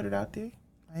before they put it out there.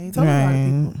 I ain't told a lot of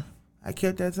people. I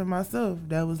kept that to myself.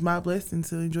 That was my blessing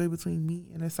to enjoy between me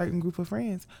and a certain group of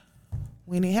friends.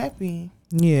 When it happened,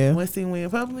 once it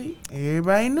went public,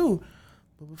 everybody knew.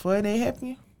 But before it ain't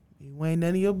happen, it wasn't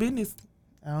none of your business.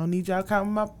 I don't need y'all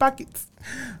counting my pockets.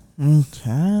 That's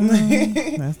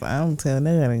I don't tell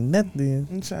nobody nothing.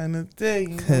 I'm trying to tell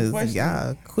you. Because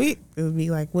y'all quick to be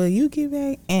like, well, you give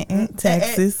back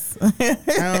taxes.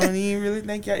 I don't even really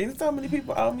think y'all. And so many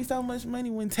people owe me so much money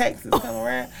when taxes come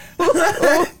around.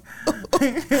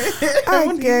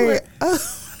 Okay.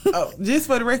 Just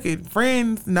for the record,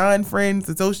 friends, non-friends,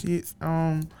 associates,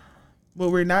 what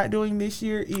we're not doing this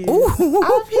year is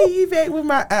I'll pay you back with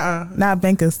my not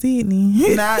Bank of Sydney.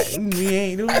 We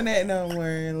ain't doing that no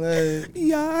more. Look.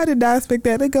 Y'all, I did not expect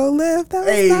that to go left. That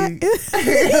was not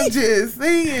I'm just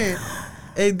saying.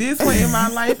 At this point in my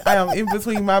life, I am in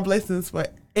between my blessings for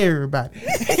everybody.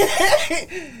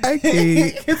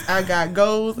 Okay. I got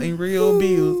goals and real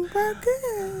bills. My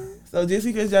God. So just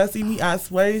because y'all see me out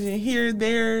splurging here,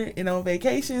 there, and on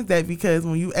vacations, that because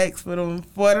when you asked for them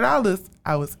 $40,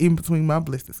 I was in between my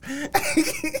blessings.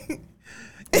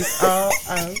 That's all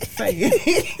I'm saying.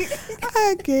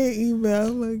 I can't even.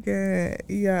 Oh my God.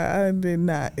 Yeah, I did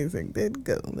not expect that to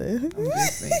go there. I'm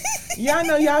just saying. Y'all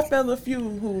know y'all fell a few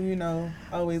who,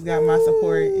 always got my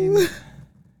support and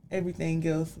everything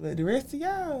else. But the rest of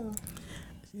y'all.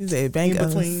 She said Bank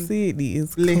of City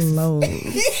is Listen. closed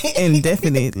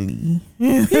indefinitely.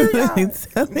 I'm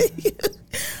telling you.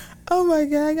 Oh my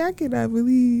God, I cannot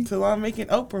believe. So I'm making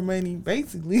Oprah money,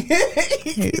 basically.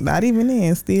 Not even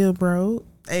then, still broke.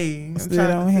 Hey, I'm Still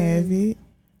don't have it.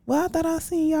 Well, I thought I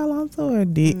seen y'all on tour.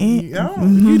 Didn't?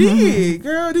 You did,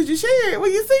 girl. Did you share it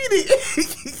when you seen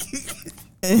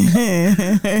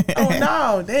it? Oh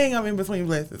no, they ain't in between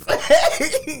blessings.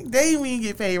 They ain't even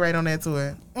get paid right on that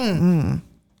tour.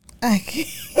 I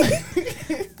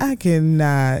can't. I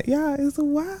cannot. Y'all, it's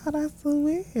wild. I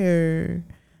swear.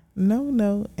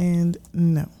 No, and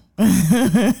no. All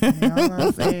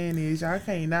I'm saying is y'all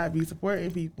can't not be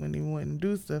supporting people and they want to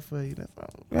do stuff for you. That's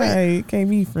all. Right. Can't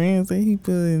be friends and he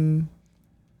putting.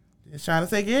 Just trying to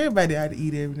take everybody out to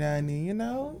eat every now and then,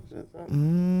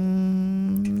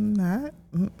 Not.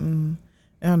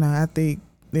 I don't know. I think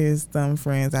there's some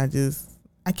friends I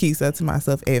keep stuff to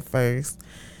myself at first.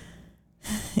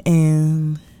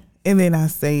 And then I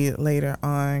say it later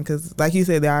on. Because like you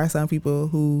said, there are some people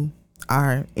who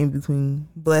are in between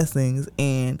blessings,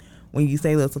 and when you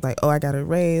say this, it's like, oh, I got a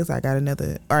raise, I got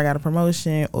a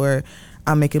promotion, or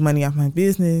I'm making money off my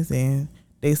business, and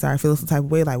they start feeling some type of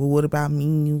way, like, well, what about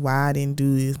me? Why I didn't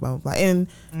do this, blah, blah, blah. And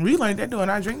we learned that doing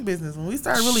our drink business. When we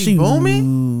started really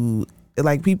booming.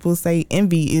 Like people say,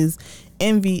 envy is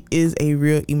a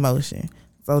real emotion.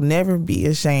 So never be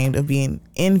ashamed of being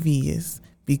envious,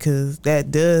 because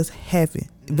that does happen.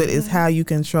 But it's how you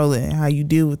control it and how you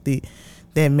deal with it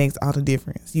that makes all the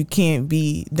difference.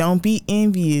 Don't be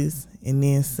envious and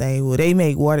then say, well, they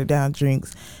make watered down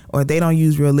drinks or they don't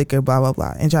use real liquor, blah, blah,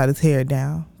 blah, and try to tear it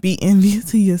down. Be envious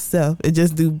to yourself and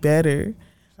just do better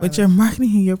with your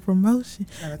marketing and your promotion.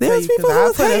 There's people who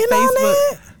was hating on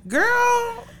that.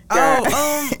 Girl,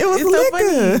 it was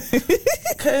liquor. So funny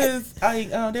because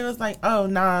they was like, oh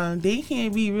nah, they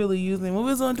can't be really using what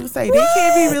was on Douce. They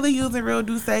can't be really using real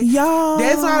Douce. Y'all.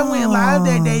 That's why I went live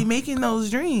that day making those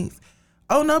drinks.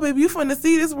 Oh no, baby, you finna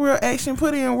see this real action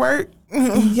put in work.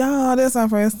 Y'all, that's my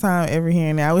first time ever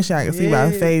hearing that. I wish I could see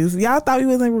my face. Y'all thought we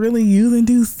wasn't really using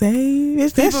Douce.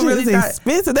 That shit really is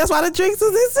expensive. That's why the drinks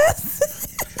was expensive.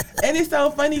 And it's so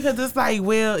funny because it's like,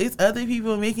 well, it's other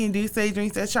people making Douce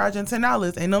drinks that's charging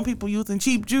 $10, and no people using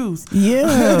cheap juice.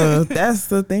 Yeah, that's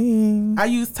the thing. I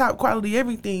use top quality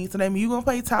everything, so that means you gonna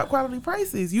pay top quality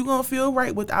prices. You gonna feel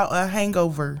right without a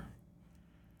hangover.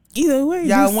 Either way,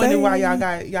 y'all wonder why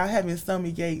y'all having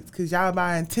stomach aches because y'all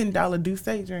buying $10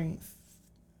 Douce drinks.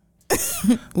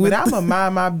 But I'ma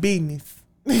mind my business.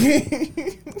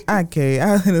 Okay,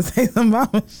 I was gonna say something.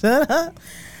 Mama, shut up.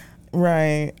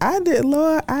 Right, I did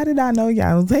not know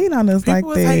y'all was hating on us. People like that.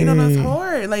 Was hating on us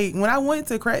hard. Like when I went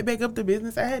to crack back up the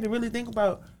business, I had to really think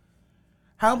about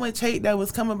how much hate that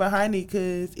was coming behind it.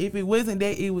 Because if it wasn't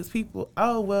that, it was people.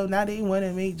 Oh well, now they want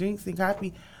to make drinks and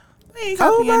coffee. They ain't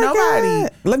copying nobody.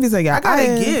 God. Let me tell y'all, I got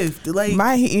a gift. Like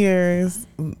my ears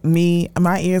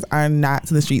are not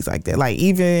to the streets like that. Like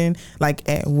even like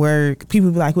at work,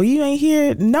 people be like, "Well, you ain't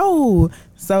here." No.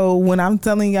 So when I'm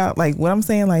telling y'all, like what I'm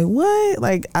saying, like what,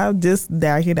 like I'm just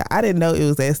down here. I didn't know it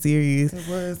was that serious.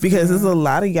 Because there's a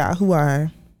lot of y'all who are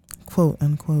quote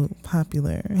unquote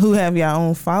popular, who have your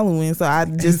own following. So I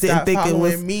just didn't think it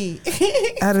was me.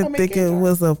 I didn't think it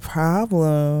was a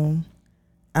problem.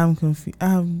 I'm confused.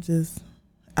 I'm just,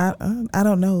 I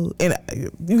don't know. And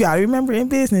you gotta remember, in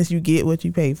business, you get what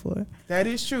you pay for. That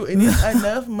is true. And there's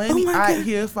enough money out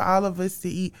here for all of us to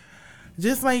eat.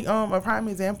 Just like a prime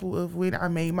example of when I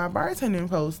made my bartending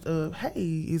post of,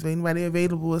 hey, is anybody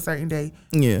available a certain day?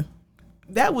 Yeah.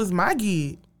 That was my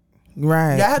gig.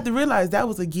 Right. Y'all have to realize that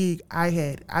was a gig I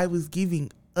had. I was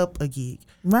giving up a gig.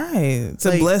 Right.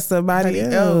 To bless somebody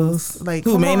else. Like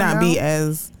who may not be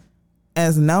as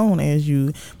known as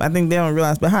you. But I think they don't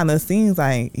realize behind the scenes,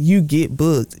 like, you get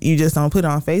booked. You just don't put it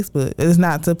on Facebook. It's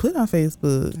not to put on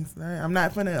Facebook. I'm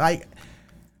not finna, like,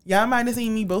 y'all might have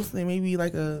seen me boasting maybe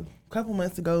like a couple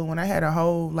months ago when I had a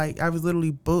whole, like, I was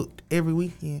literally booked every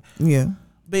weekend. Yeah.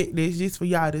 But that's just for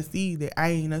y'all to see that I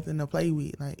ain't nothing to play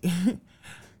with. Like,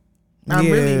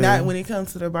 I'm really not, when it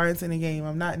comes to the bartending game,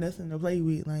 I'm not nothing to play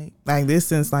with. Like this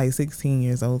since like 16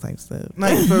 years old type stuff.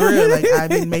 Like for real, like I've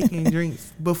been making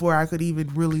drinks before I could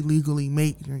even really legally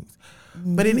make drinks.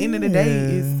 But at the end of the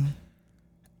day,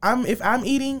 if I'm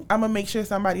eating, I'm gonna make sure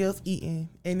somebody else eating.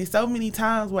 And there's so many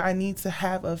times where I need to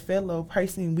have a fellow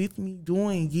person with me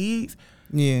doing gigs.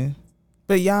 Yeah.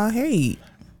 But y'all hate.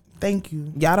 Thank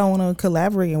you. Y'all don't want to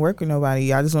collaborate and work with nobody.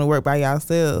 Y'all just want to work by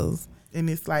yourselves. And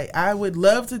it's like, I would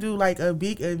love to do like a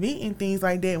big event and things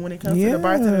like that when it comes to the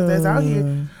bartenders that's out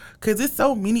here. Because there's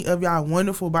so many of y'all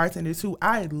wonderful bartenders who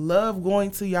I love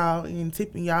going to y'all and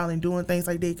tipping y'all and doing things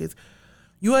like that. Because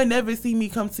you will never see me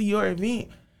come to your event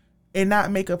and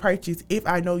not make a purchase if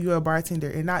I know you're a bartender,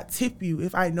 and not tip you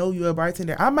if I know you're a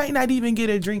bartender. I might not even get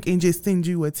a drink and just send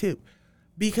you a tip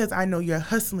because I know you're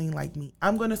hustling like me.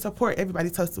 I'm going to support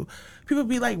everybody's hustle. People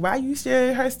be like, why you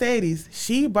sharing her status?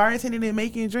 She bartending and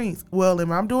making drinks. Well,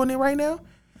 am I doing it right now?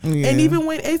 Yeah. And even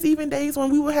when it's even days when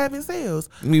we were having sales,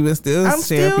 we would still I'm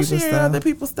still sharing other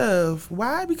people's stuff.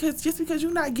 Why? Because just because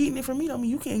you're not getting it from me don't mean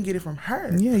you can't get it from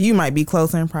her. Yeah, you might be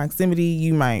closer in proximity.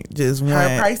 You might just want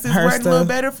her prices work a little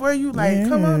better for you. Like,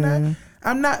 come on now.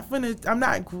 I'm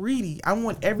not greedy. I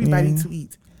want everybody to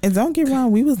eat. And don't get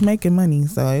wrong, we was making money,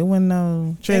 so it wasn't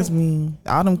no, trust me,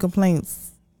 all them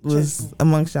complaints was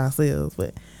amongst yourselves.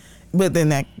 But then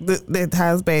that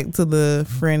ties back to the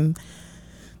friend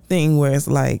thing where it's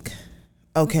like,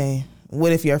 okay,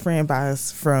 what if your friend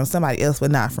buys from somebody else but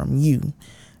not from you?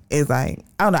 It's like,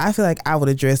 I don't know, I feel like I would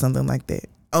address something like that.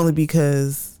 Only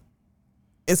because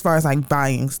as far as like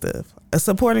buying stuff,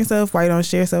 supporting stuff, why you don't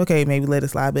share stuff, okay, maybe let it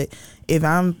slide. But if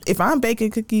I'm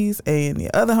baking cookies and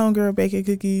the other homegirl baking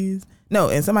cookies,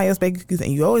 and somebody else baking cookies,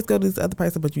 and you always go to this other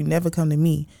person, but you never come to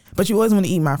me, but you always want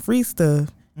to eat my free stuff,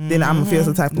 then I'm gonna feel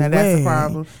some type of way. That's the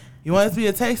problem. You want us to be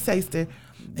a taste taster.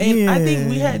 And I think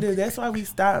we had to, that's why we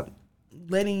stopped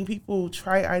letting people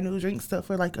try our new drink stuff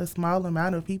for like a small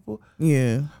amount of people.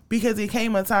 Yeah. Because it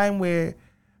came a time where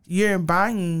you're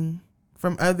buying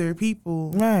from other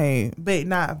people. Right. But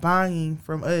not buying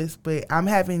from us. But I'm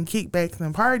having kickbacks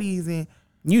and parties and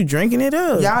you drinking it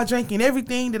up. Y'all drinking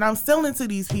everything that I'm selling to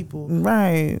these people.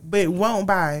 Right. But won't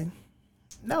buy.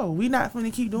 No, we not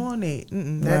finna keep doing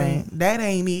that. That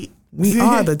ain't it. We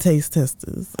are the taste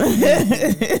testers.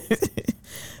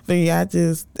 But yeah,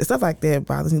 stuff like that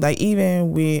bothers me. Like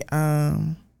even with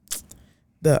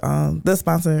the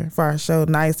sponsor for our show,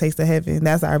 Nice Taste of Heaven,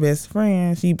 that's our best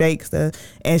friend. She bakes stuff,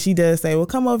 and she does say, well,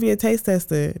 come over here, taste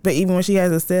tester. But even when she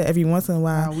has a sale every once in a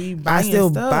while, I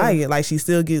still buy it. Like, she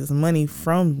still gets money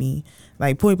from me.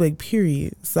 Like, point blank,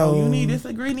 period. So you need this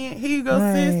ingredient? Here you go,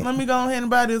 sis. Let me go ahead and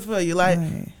buy this for you. Like,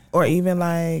 or even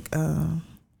like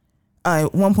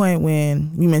at one point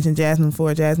when we mentioned Jasmine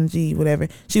G, whatever,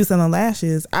 she was selling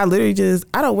lashes. I literally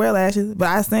I don't wear lashes, but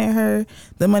I sent her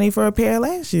the money for a pair of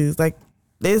lashes. Like,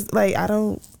 this, like, I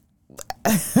don't.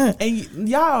 And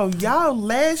y'all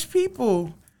lash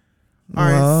people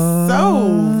are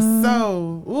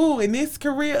so ooh, in this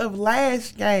career of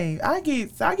lash game, I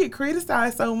get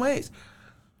criticized so much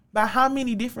by how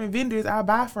many different vendors I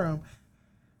buy from.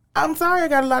 I'm sorry, I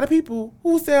got a lot of people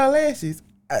who sell lashes.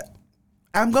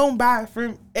 I'm gonna buy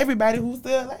from everybody who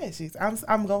sell lashes.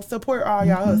 I'm gonna support all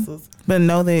y'all hustles. But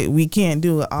know that we can't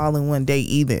do it all in one day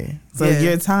either. So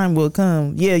your time will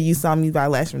come. Yeah, you saw me buy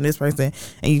lashes from this person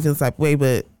and you feel like, wait,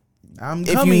 but I'm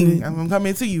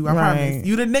coming to you. I promise.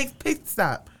 You the next pit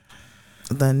stop.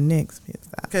 The next pit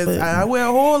stop. Because I wear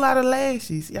a whole lot of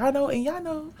lashes. Y'all know.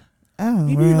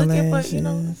 You be looking for,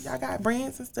 y'all got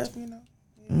brands and stuff,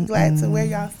 Glad to wear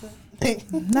y'all stuff.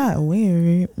 Not wear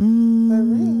it. For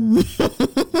real.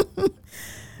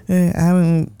 I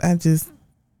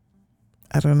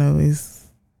don't know.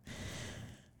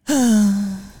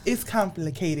 It's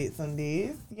complicated some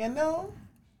days, No,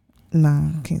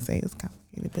 I can't say it's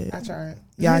complicated, but I tried.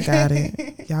 Y'all got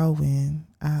it. Y'all win.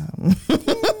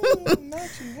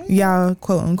 Y'all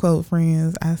quote unquote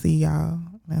friends. I see y'all.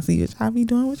 I see what y'all be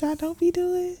doing, what y'all don't be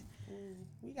doing.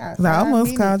 I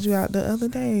almost called you out the other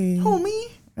day. Who, me?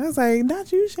 I was like,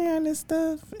 not you sharing this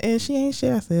stuff. And she ain't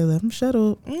share. I said, let them shut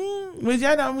up. But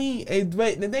y'all know me.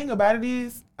 But the thing about it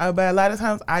is, but a lot of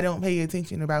times I don't pay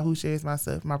attention about who shares my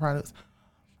stuff, my products.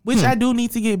 Which I do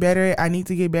need to get better at. I need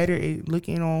to get better at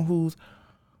looking on who's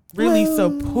really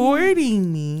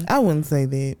supporting me. I wouldn't say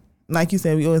that. Like you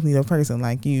said, we always need a person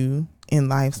like you in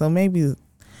life. So maybe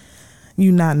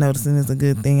you not noticing is a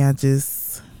good thing.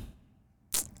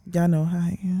 Y'all know how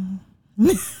I am.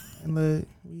 Look,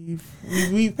 we've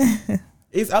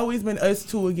it's always been us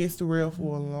two against the world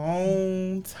for a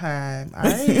long time.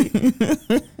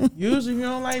 Usually, if you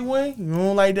don't like one, you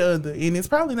don't like the other, and it's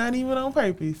probably not even on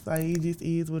purpose. Like, it just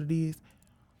is what it is.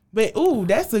 But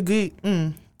that's a good.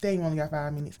 Dang, only got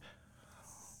 5 minutes.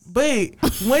 But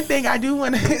one thing I do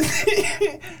want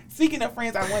to, speaking of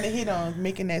friends, I want to hit on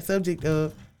making that subject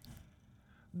of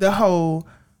the whole,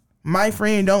 my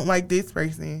friend don't like this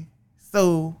person,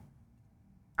 so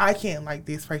I can't like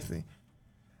this person.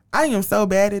 I am so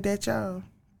bad at that, y'all.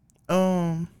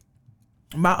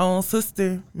 my own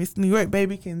sister, Miss New York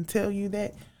Baby, can tell you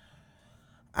that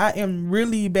I am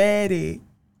really bad at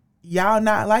y'all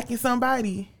not liking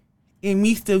somebody and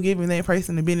me still giving that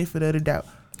person the benefit of the doubt.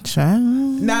 Child.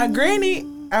 Now, granted,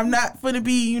 I'm not gonna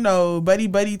be,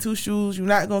 buddy, two shoes. You're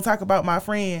not gonna talk about my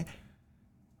friend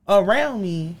around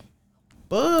me,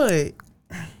 but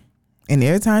And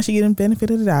every time she get the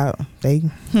benefit of the doubt,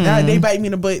 now they bite me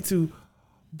in the butt too.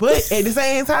 But at the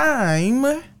same time,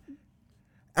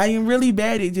 I am really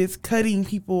bad at just cutting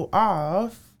people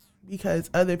off because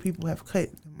other people have cut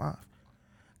them off.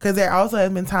 Because there also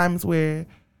have been times where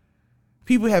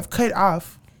people have cut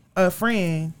off a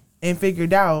friend and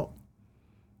figured out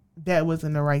that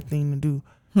wasn't the right thing to do.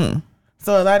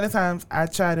 So a lot of times I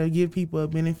try to give people a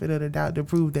benefit of the doubt to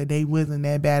prove that they wasn't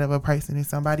that bad of a person and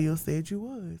somebody else said you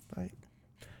was. Like,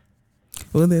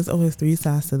 well, there's always three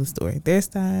sides to the story. Their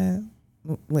side,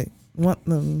 one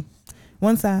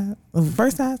side, the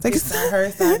first side, second side, her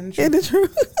side, and the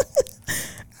truth.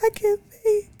 I can't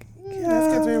think. That's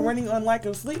because we're running on lack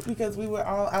of sleep because we were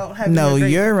all out having No, a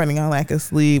great you're running on lack of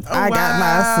sleep. Oh, I got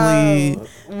my sleep.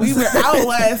 We were out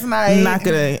last night. Not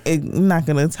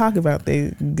gonna talk about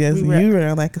that. Guess you were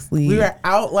on lack of sleep. We were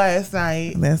out last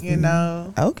night.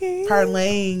 Okay,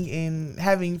 parlaying and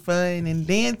having fun and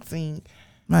dancing.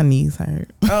 My knees hurt.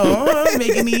 Oh,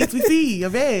 making needs we see. I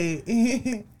bet.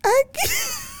 I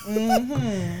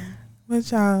can't.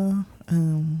 But y'all,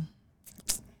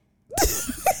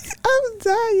 I'm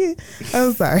tired.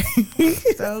 I'm sorry.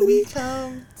 So we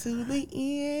come to the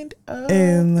end of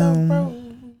the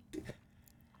road.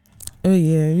 Oh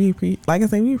yeah, like I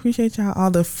said, we appreciate y'all,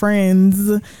 all the friends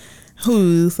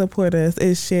who support us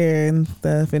and share and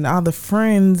stuff, and all the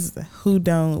friends who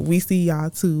don't. We see y'all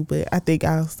too, but I think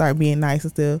I'll start being nice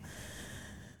and still.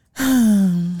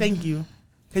 Thank you,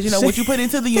 because what you put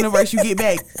into the universe, you get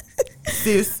back,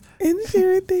 sis. And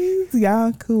share things,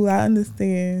 y'all cool. I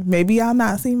understand. Maybe y'all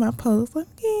not see my post.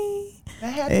 Okay,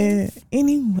 that happens.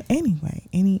 Anyway.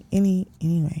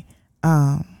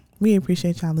 We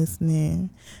appreciate y'all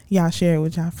listening. Y'all share it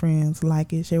with y'all friends,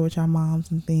 like it, share with y'all moms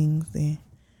and things, and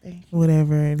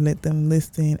whatever. Let them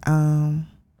listen.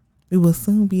 We will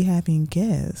soon be having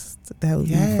guests. That would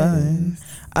be fun.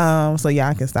 So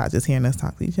y'all can stop just hearing us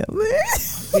talk to each other.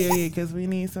 Yeah, because we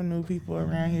need some new people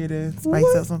around here to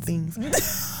spice up some things.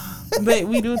 But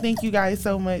we do thank you guys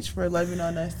so much for loving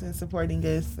on us and supporting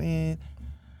us and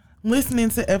listening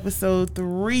to episode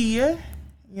 3.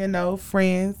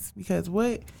 Friends, because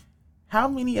how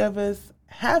many of us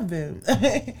have them?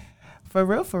 For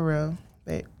real.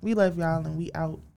 But we love y'all and we out.